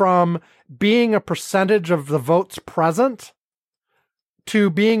it from being a percentage of the votes present to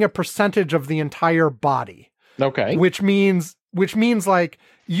being a percentage of the entire body. Okay. Which means like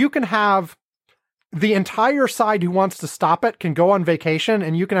you can have the entire side who wants to stop it can go on vacation,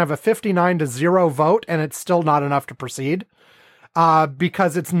 and you can have a 59-0 vote, and it's still not enough to proceed,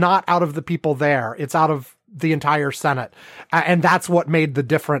 because it's not out of the people there. It's out of the entire Senate. And that's what made the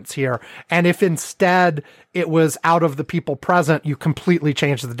difference here. And if instead it was out of the people present, you completely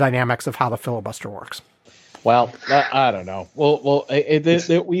change the dynamics of how the filibuster works. Well, I don't know. Well,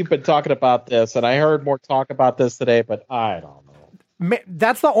 we've been talking about this, and I heard more talk about this today, but I don't know.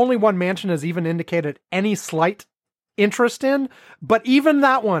 That's the only one Manchin has even indicated any slight interest in. But even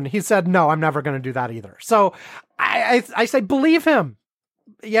that one, he said, no, I'm never going to do that either. So I say, believe him.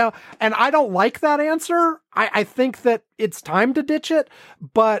 Yeah, and I don't like that answer. I think that it's time to ditch it,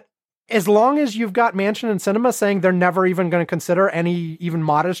 but as long as you've got Manchin and Sinema saying they're never even going to consider any even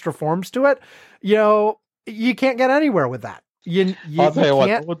modest reforms to it, you can't get anywhere with that. I'll tell you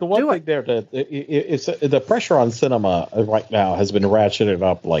what, the one thing there is the pressure on Sinema right now has been ratcheted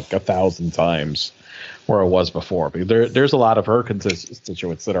up like 1,000 times where it was before. Because there's a lot of her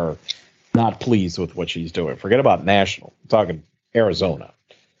constituents that are not pleased with what she's doing. Forget about national. I'm talking Arizona.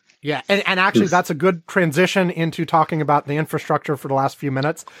 Yeah, and actually that's a good transition into talking about the infrastructure for the last few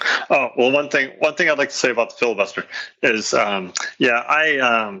minutes. Oh, well, one thing I'd like to say about the filibuster is, I'm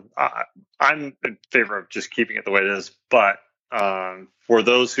in favor of just keeping it the way it is. But for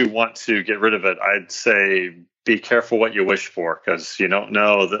those who want to get rid of it, I'd say be careful what you wish for, because you don't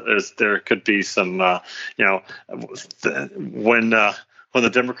know that there could be some, when the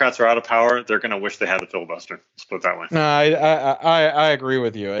Democrats are out of power, they're going to wish they had the filibuster. Let's put it that way. No, I agree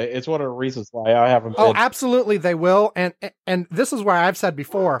with you. It's one of the reasons why I haven't. Oh, absolutely, they will, and this is why I've said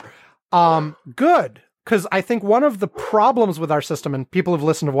before, good, because I think one of the problems with our system, and people who've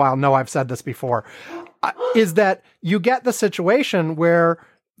listened a while know I've said this before, is that you get the situation where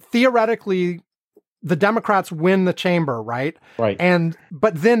theoretically the Democrats win the chamber, right? Right.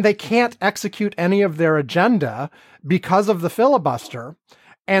 But then they can't execute any of their agenda because of the filibuster.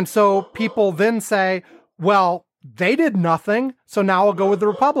 And so people then say, well, they did nothing, so now I'll go with the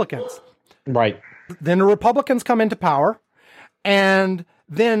Republicans. Right. Then the Republicans come into power, and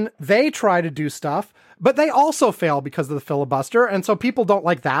then they try to do stuff, but they also fail because of the filibuster. And so people don't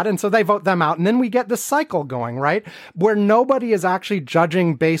like that. And so they vote them out. And then we get this cycle going, right? Where nobody is actually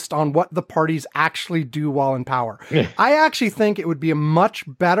judging based on what the parties actually do while in power. Yeah. I actually think it would be a much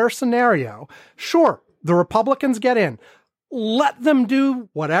better scenario. Sure, the Republicans get in. Let them do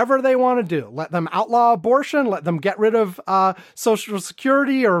whatever they want to do. Let them outlaw abortion. Let them get rid of Social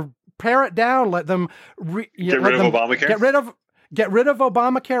Security or pare it down. Let them get rid of Obamacare. Get rid of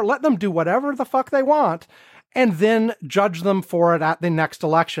Obamacare. Let them do whatever the fuck they want, and then judge them for it at the next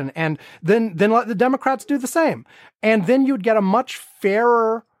election. And then let the Democrats do the same. And then you'd get a much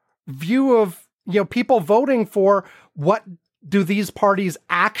fairer view of, people voting for what do these parties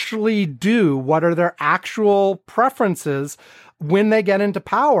actually do? What are their actual preferences when they get into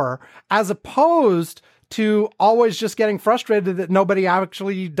power, as opposed to always just getting frustrated that nobody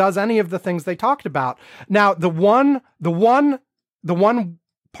actually does any of the things they talked about. Now, the one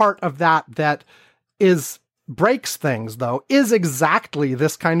part of that breaks things, though, is exactly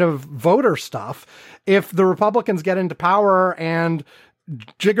this kind of voter stuff. If the Republicans get into power and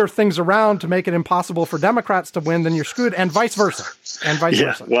jigger things around to make it impossible for Democrats to win, then you're screwed, and vice versa.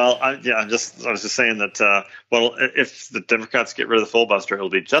 Well, I was just saying that, if the Democrats get rid of the filibuster, it'll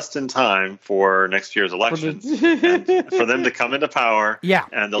be just in time for next year's elections and for them to come into power. Yeah.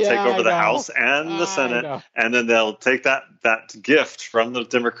 And they'll take over the House and the Senate, and then they'll take that gift from the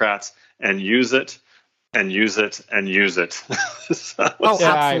Democrats and use it. And use it. Absolutely.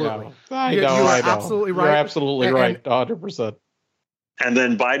 I know. You're absolutely right. You're absolutely right. 100%. And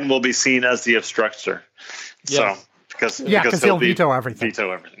then Biden will be seen as the obstructor. Yes. So because he'll veto everything.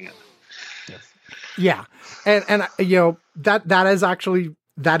 Yeah. And that is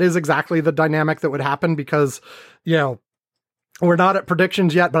exactly the dynamic that would happen, because we're not at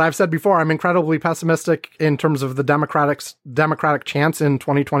predictions yet, but I've said before, I'm incredibly pessimistic in terms of the Democratic chance in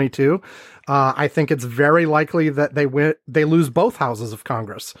 2022. I think it's very likely that they lose both houses of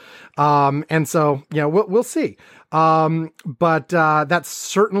Congress. And so, we'll see. But that's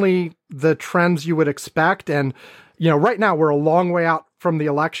certainly the trends you would expect. And, right now we're a long way out from the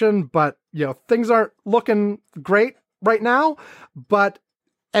election, but, things aren't looking great right now.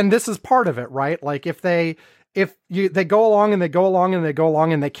 And this is part of it, right? Like if they go along and they go along and they go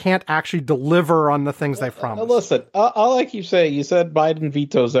along and they can't actually deliver on the things they've promised. Listen, I like you say, you said Biden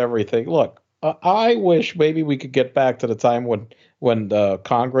vetoes everything. Look, I wish maybe we could get back to the time when the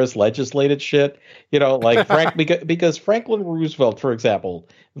Congress legislated shit, like because Franklin Roosevelt, for example,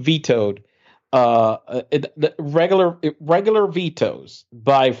 vetoed regular vetoes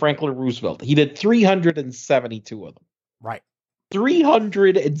by Franklin Roosevelt. He did 372 of them. Right.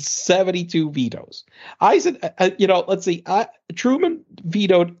 372 vetoes. Let's see. Truman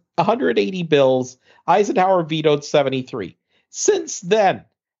vetoed 180 bills. Eisenhower vetoed 73. Since then,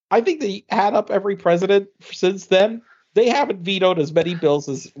 I think they add up every president since then. They haven't vetoed as many bills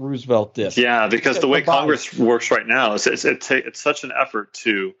as Roosevelt did. Yeah, because the way Congress works right now is it's such an effort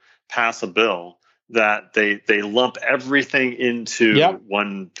to pass a bill that they lump everything into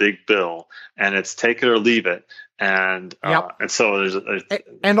one big bill, and it's take it or leave it. And so there's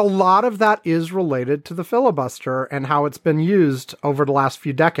and a lot of that is related to the filibuster and how it's been used over the last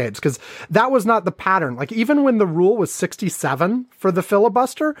few decades, because that was not the pattern. Like, even when the rule was 67 for the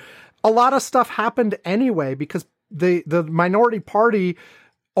filibuster, a lot of stuff happened anyway because the minority party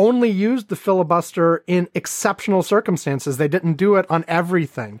only used the filibuster in exceptional circumstances. They didn't do it on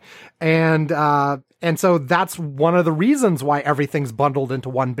everything. And so that's one of the reasons why everything's bundled into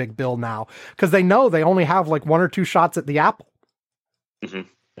one big bill now, because they know they only have like one or two shots at the apple. Mm-hmm.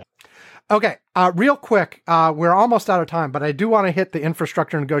 Okay. Real quick. We're almost out of time, but I do want to hit the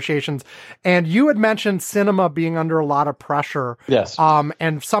infrastructure negotiations. And you had mentioned cinema being under a lot of pressure. Yes.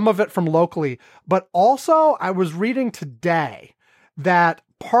 And some of it from locally, but also I was reading today that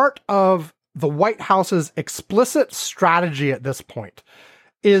part of the White House's explicit strategy at this point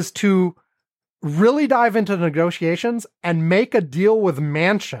is to really dive into negotiations and make a deal with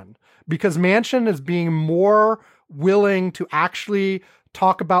Manchin, because Manchin is being more willing to actually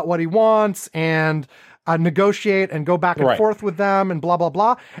talk about what he wants and negotiate and go back and forth with them and blah, blah,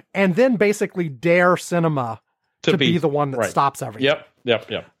 blah. And then basically dare Sinema to be the one that stops everything.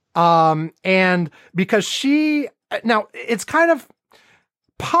 Yep. And because now it's kind of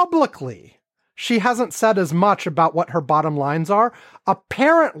publicly, she hasn't said as much about what her bottom lines are.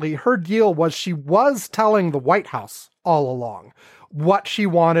 Apparently her deal was she was telling the White House all along what she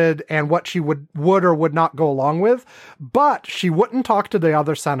wanted and what she would or would not go along with, but she wouldn't talk to the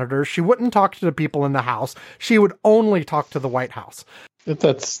other senators. She wouldn't talk to the people in the House. She would only talk to the White House.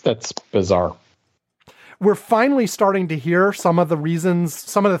 That's bizarre. We're finally starting to hear some of the reasons,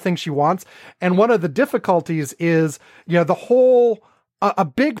 some of the things she wants. And one of the difficulties is, a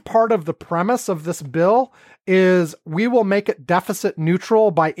big part of the premise of this bill is we will make it deficit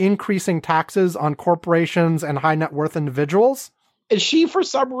neutral by increasing taxes on corporations and high net worth individuals. And she, for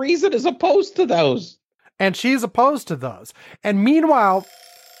some reason, is opposed to those. And she's opposed to those. And meanwhile,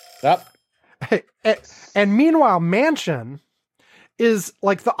 Manchin is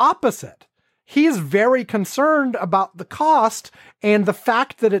like the opposite. He's very concerned about the cost, and the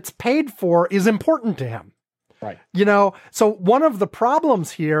fact that it's paid for is important to him. Right. So one of the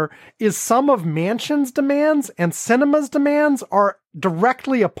problems here is some of Manchin's demands and Sinema's demands are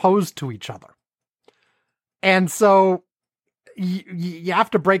directly opposed to each other. And so you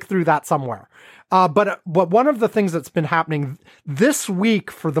have to break through that somewhere. But one of the things that's been happening this week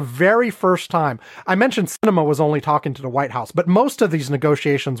for the very first time, I mentioned Sinema was only talking to the White House, but most of these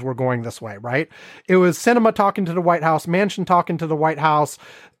negotiations were going this way, right? It was Sinema talking to the White House, Manchin talking to the White House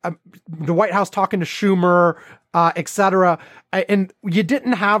talking to Schumer, etc. And you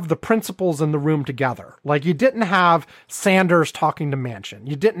didn't have the principals in the room together. Like, you didn't have Sanders talking to Manchin.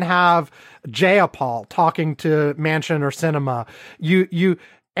 You didn't have Jayapal talking to Manchin or Sinema.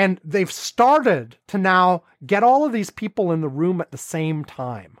 And they've started to now get all of these people in the room at the same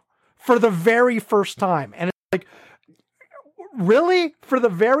time for the very first time. And it's like, really? For the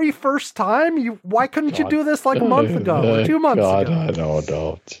very first time? Why couldn't you do this like a month ago or 2 months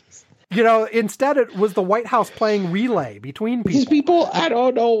ago? No. Instead it was the White House playing relay between people. These people, I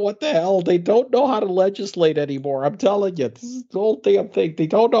don't know what the hell. They don't know how to legislate anymore. I'm telling you, this is the whole damn thing. They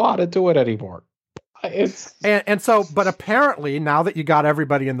don't know how to do it anymore. But apparently now that you got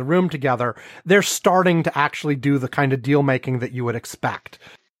everybody in the room together, they're starting to actually do the kind of deal making that you would expect.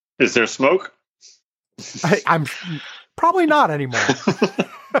 Is there smoke? I'm probably not anymore.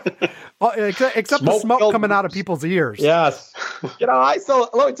 Except the smoke coming out of people's ears. Yes. Let me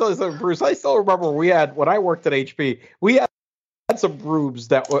tell you something, Bruce. I still remember when I worked at HP, we had some rooms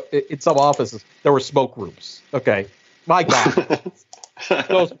that were in some offices. There were smoke rooms. Okay. My God.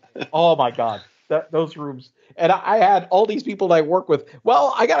 Oh my God. Those rooms. And I had all these people that I work with.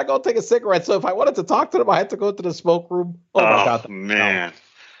 Well, I got to go take a cigarette. So if I wanted to talk to them, I had to go to the smoke room. Oh my God. Man.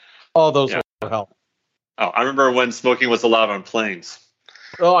 Oh, those were hell. Oh, I remember when smoking was allowed on planes.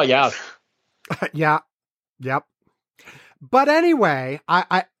 Oh, yeah. Yeah. Yep. But anyway,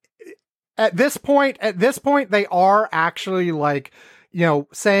 I at this point, they are actually like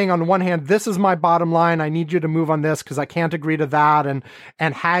saying on the one hand, this is my bottom line. I need you to move on this because I can't agree to that, and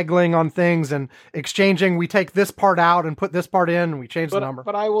haggling on things and exchanging. We take this part out and put this part in, and we change the number.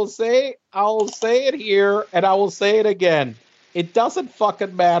 But I will say it here, and I will say it again. It doesn't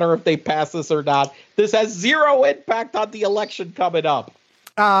fucking matter if they pass this or not. This has zero impact on the election coming up.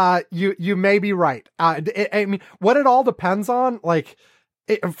 You may be right. I mean, what it all depends on,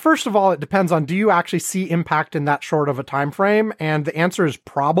 first of all, it depends on, do you actually see impact in that short of a time frame? And the answer is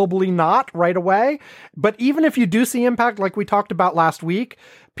probably not right away. But even if you do see impact, like we talked about last week,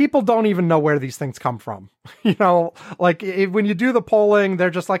 people don't even know where these things come from. When you do the polling,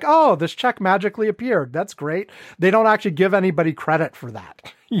 they're just like, oh, this check magically appeared. That's great. They don't actually give anybody credit for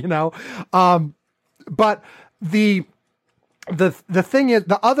that, but the thing is,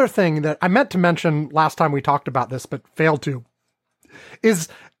 the other thing that I meant to mention last time we talked about this, but failed to, is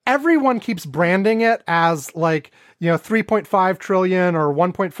everyone keeps branding it as 3.5 trillion or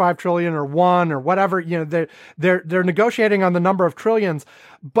 1.5 trillion or 1 or whatever, they're negotiating on the number of trillions,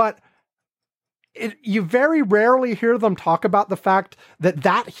 but you very rarely hear them talk about the fact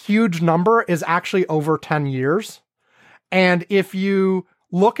that huge number is actually over 10 years. And if you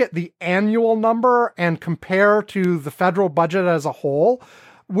look at the annual number and compare to the federal budget as a whole,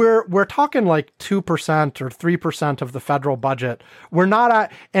 we're talking 2% or 3% of the federal budget. We're not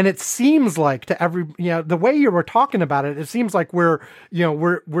at, and it seems like to every, the way you were talking about it, it seems like we're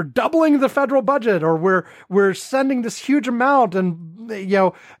doubling the federal budget, or we're sending this huge amount, and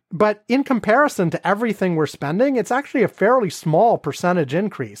but in comparison to everything we're spending, it's actually a fairly small percentage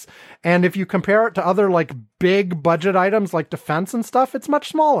increase. And if you compare it to other big budget items like defense and stuff, it's much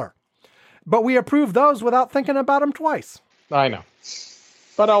smaller. But we approve those without thinking about them twice. I know.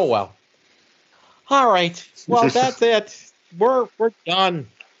 But oh well. All right. Well, that's it. We're done.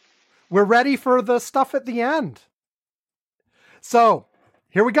 We're ready for the stuff at the end. So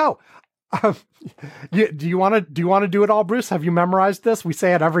here we go. Do you want to do it all, Bruce? Have you memorized this? We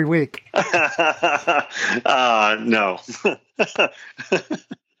say it every week. No.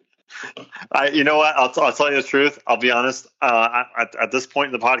 You know what? I'll tell you the truth. I'll be honest. At this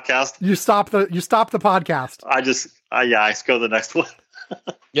point in the podcast, you stop the podcast. I go to the next one.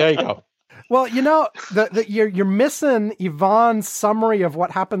 There you go. Well, you're missing Yvonne's summary of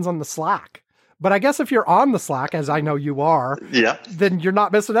what happens on the Slack. But I guess if you're on the Slack, as I know you are, then you're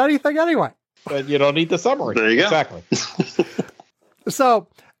not missing anything anyway. But you don't need the summary. There you go. Exactly. So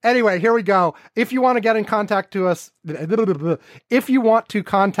anyway, here we go. If you want to get in contact to us, if you want to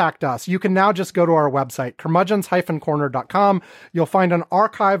contact us, you can now just go to our website, curmudgeons-corner.com. You'll find an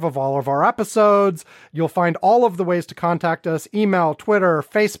archive of all of our episodes. You'll find all of the ways to contact us, email, Twitter,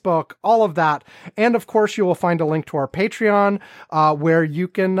 Facebook, all of that. And of course, you will find a link to our Patreon, where you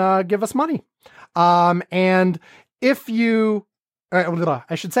can give us money. And if you,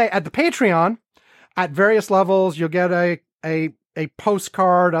 I should say, at the Patreon, at various levels, you'll get a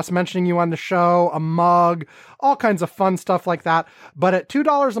postcard, us mentioning you on the show, a mug, all kinds of fun stuff like that. But at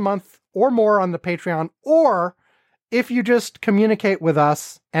 $2 a month or more on the Patreon, or if you just communicate with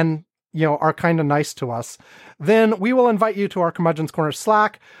us and are kind of nice to us, then we will invite you to our Curmudgeon's Corner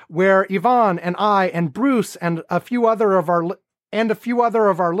Slack, where Yvonne and I and Bruce and a few other of our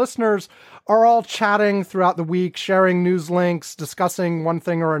listeners are all chatting throughout the week, sharing news links, discussing one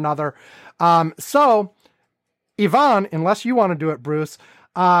thing or another. So, Yvonne, unless you want to do it, Bruce,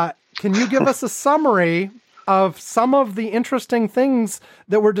 can you give us a summary of some of the interesting things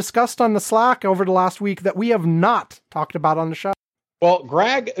that were discussed on the Slack over the last week that we have not talked about on the show? Well,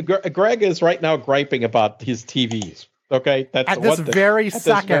 Greg is right now griping about his TVs. Okay, that's at this very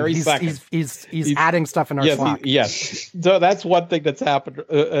second. He's adding stuff in our Slack. Yes, so that's one thing that's happened.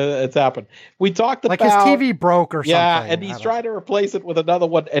 It's happened. We talked about his TV broke or something. Yeah, and he's trying to replace it with another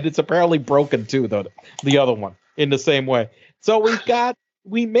one, and it's apparently broken too. The other one in the same way. So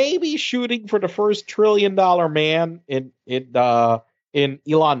we may be shooting for the first $1 trillion man in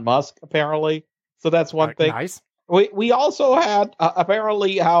Elon Musk apparently. So that's one thing. Nice. We also had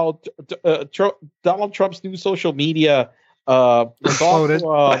apparently how Donald Trump's new social media exploded.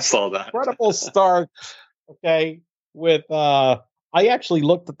 I saw that. Incredible start. Okay, with I actually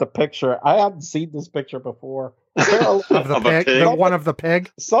looked at the picture. I hadn't seen this picture before. Of the pig, the one of the pig.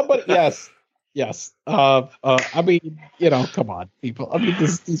 Somebody, yes. I mean, come on, people. I mean,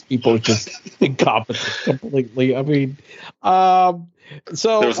 these people are just incompetent completely. I mean,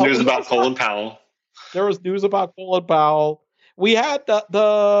 so there was news about Colin Powell. There was news about Colin Powell. We had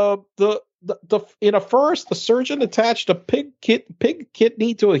the in a first, the surgeon attached a pig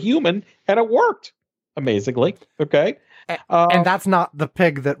kidney to a human, and it worked. amazingly. Okay. And that's not the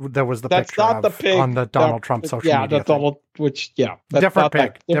pig that there was the that's picture not of the pig on the Donald Trump social media. Yeah, the Donald, which, yeah. Different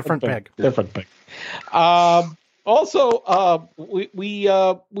pig. Different pig. Different pig. Also,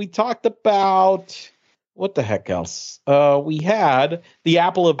 we talked about, what the heck else? We had the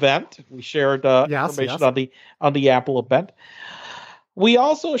Apple event. We shared information on the Apple event. We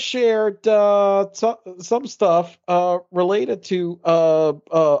also shared some stuff related to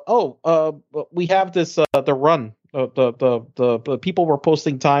we have this the run. The people were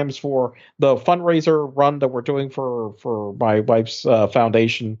posting times for the fundraiser run that we're doing for my wife's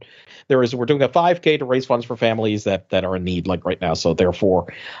foundation. We're doing a 5K to raise funds for families that are in need, like right now. So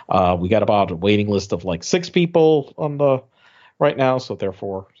therefore, we got about a waiting list of like 6 people on the right now. So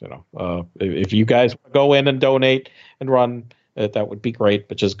therefore, if you guys go in and donate and run, that would be great.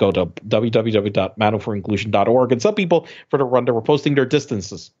 But just go to www.manoforinclusion.org. And some people for the run, they were posting their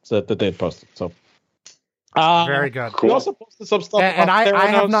distances that they had posted. So. Very good. Cool. We also posted some stuff. And I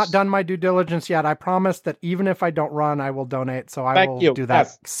have not done my due diligence yet. I promise that even if I don't run, I will donate. So I will do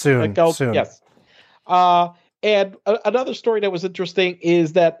that soon. Soon. Yes. And another story that was interesting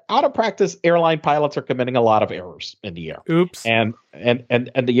is that out of practice airline pilots are committing a lot of errors in the air. Oops. And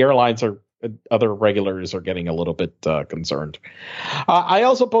the airlines other regulars are getting a little bit concerned. I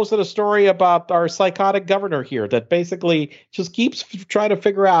also posted a story about our psychotic governor here that basically just keeps trying to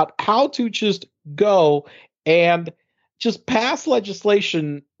figure out how to just go and just pass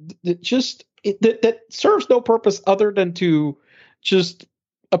legislation that serves no purpose other than to just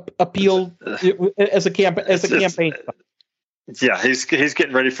appeal as a campaign. Yeah, he's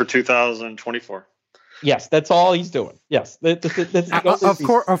getting ready for 2024. Yes, that's all he's doing. Yes,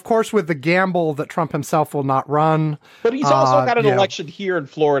 of course, with the gamble that Trump himself will not run. But he's also got an election here in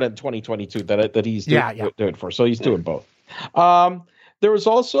Florida in 2022 that he's doing for. So he's doing both. There was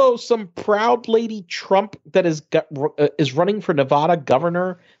also some proud lady Trump that is running for Nevada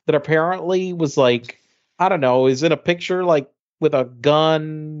governor that apparently was like, I don't know, is in a picture like with a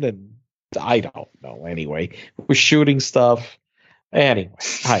gun and I don't know. Anyway, was shooting stuff. Anyway,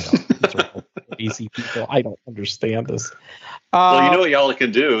 I don't. Easy people. I don't understand this. Well, you know what y'all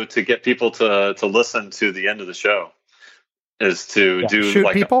can do to get people to listen to the end of the show is to do shoot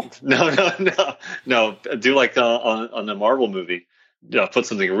like people. No. Do like on the Marvel movie. Put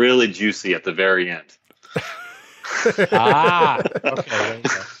something really juicy at the very end. Okay.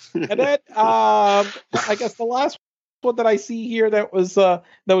 And then I guess the last one that I see here that was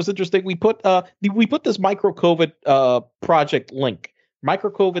interesting. We put this micro COVID project link,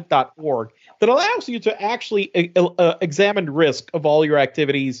 microcovid.org, that allows you to actually examine risk of all your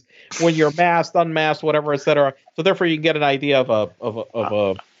activities when you're masked, unmasked, whatever, etc. So therefore, you can get an idea of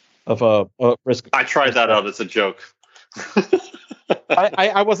a risk. I tried that out as a joke.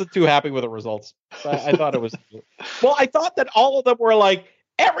 I wasn't too happy with the results. I thought it was I thought that all of them were like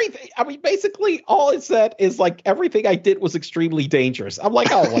everything. I mean, basically, all it said is like everything I did was extremely dangerous. I'm like,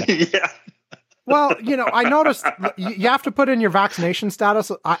 oh, whatever. Yeah. Well, I noticed you have to put in your vaccination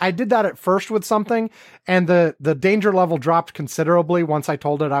status. I did that at first with something, and the danger level dropped considerably once I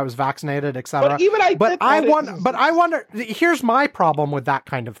told it I was vaccinated, etc. But I wonder. Here's my problem with that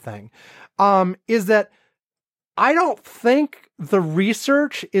kind of thing, is that I don't think the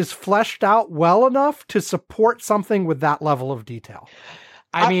research is fleshed out well enough to support something with that level of detail.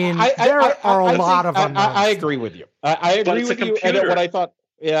 I mean, there are a lot of unknowns. I agree with you. I agree with you. And what I thought.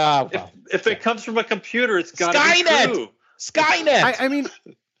 Yeah. Well, if it comes from a computer, it's got to be true. Skynet.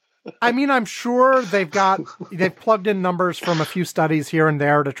 I mean, I'm sure they've plugged in numbers from a few studies here and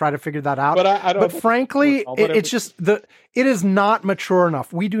there to try to figure that out. But frankly, it's just it is not mature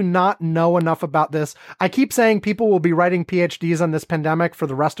enough. We do not know enough about this. I keep saying people will be writing PhDs on this pandemic for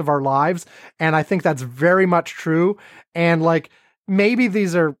the rest of our lives, and I think that's very much true. And like maybe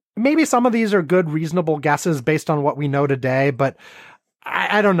some of these are good, reasonable guesses based on what we know today, but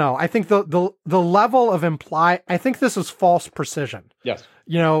I don't know. I think the level of I think this is false precision. Yes.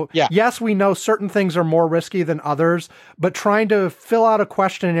 Yes, we know certain things are more risky than others, but trying to fill out a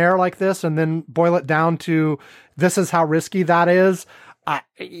questionnaire like this and then boil it down to this is how risky that is. I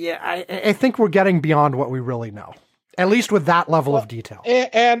think we're getting beyond what we really know, at least with that level of detail.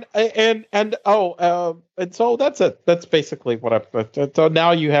 And so that's it. That's basically what so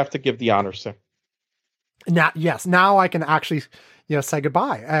now you have to give the honors to. Now I can actually say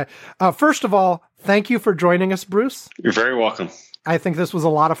goodbye. First of all, thank you for joining us, Bruce. You're very welcome. I think this was a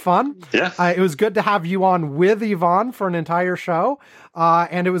lot of fun. Yeah. It was good to have you on with Yvonne for an entire show.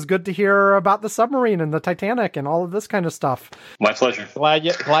 And it was good to hear about the submarine and the Titanic and all of this kind of stuff. My pleasure. Glad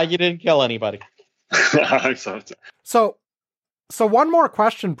you didn't kill anybody. So So one more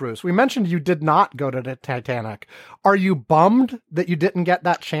question, Bruce. We mentioned you did not go to the Titanic. Are you bummed that you didn't get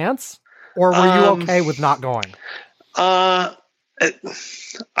that chance? Or were you okay with not going? I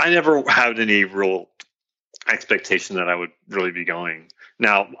never had any real expectation that I would really be going.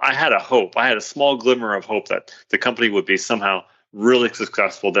 Now, I had a hope. I had a small glimmer of hope that the company would be somehow really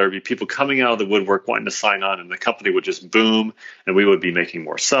successful. There would be people coming out of the woodwork wanting to sign on, and the company would just boom, and we would be making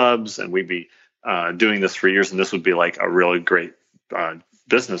more subs, and we'd be doing this for years, and this would be like a really great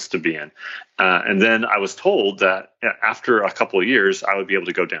business to be in. And then I was told that after a couple of years, I would be able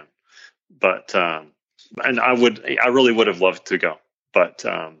to go down. But and I really would have loved to go, but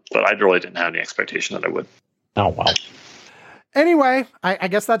I really didn't have any expectation that I would. Oh, wow. Anyway, I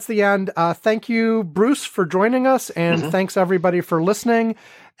guess that's the end. Thank you, Bruce, for joining us, and thanks everybody for listening.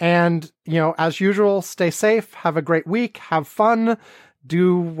 And, as usual, stay safe, have a great week, have fun,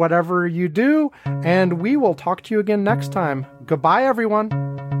 do whatever you do, and we will talk to you again next time. Goodbye, everyone.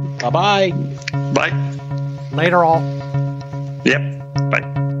 Bye-bye. Bye. Later, all. Yep.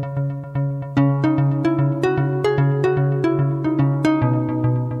 Bye.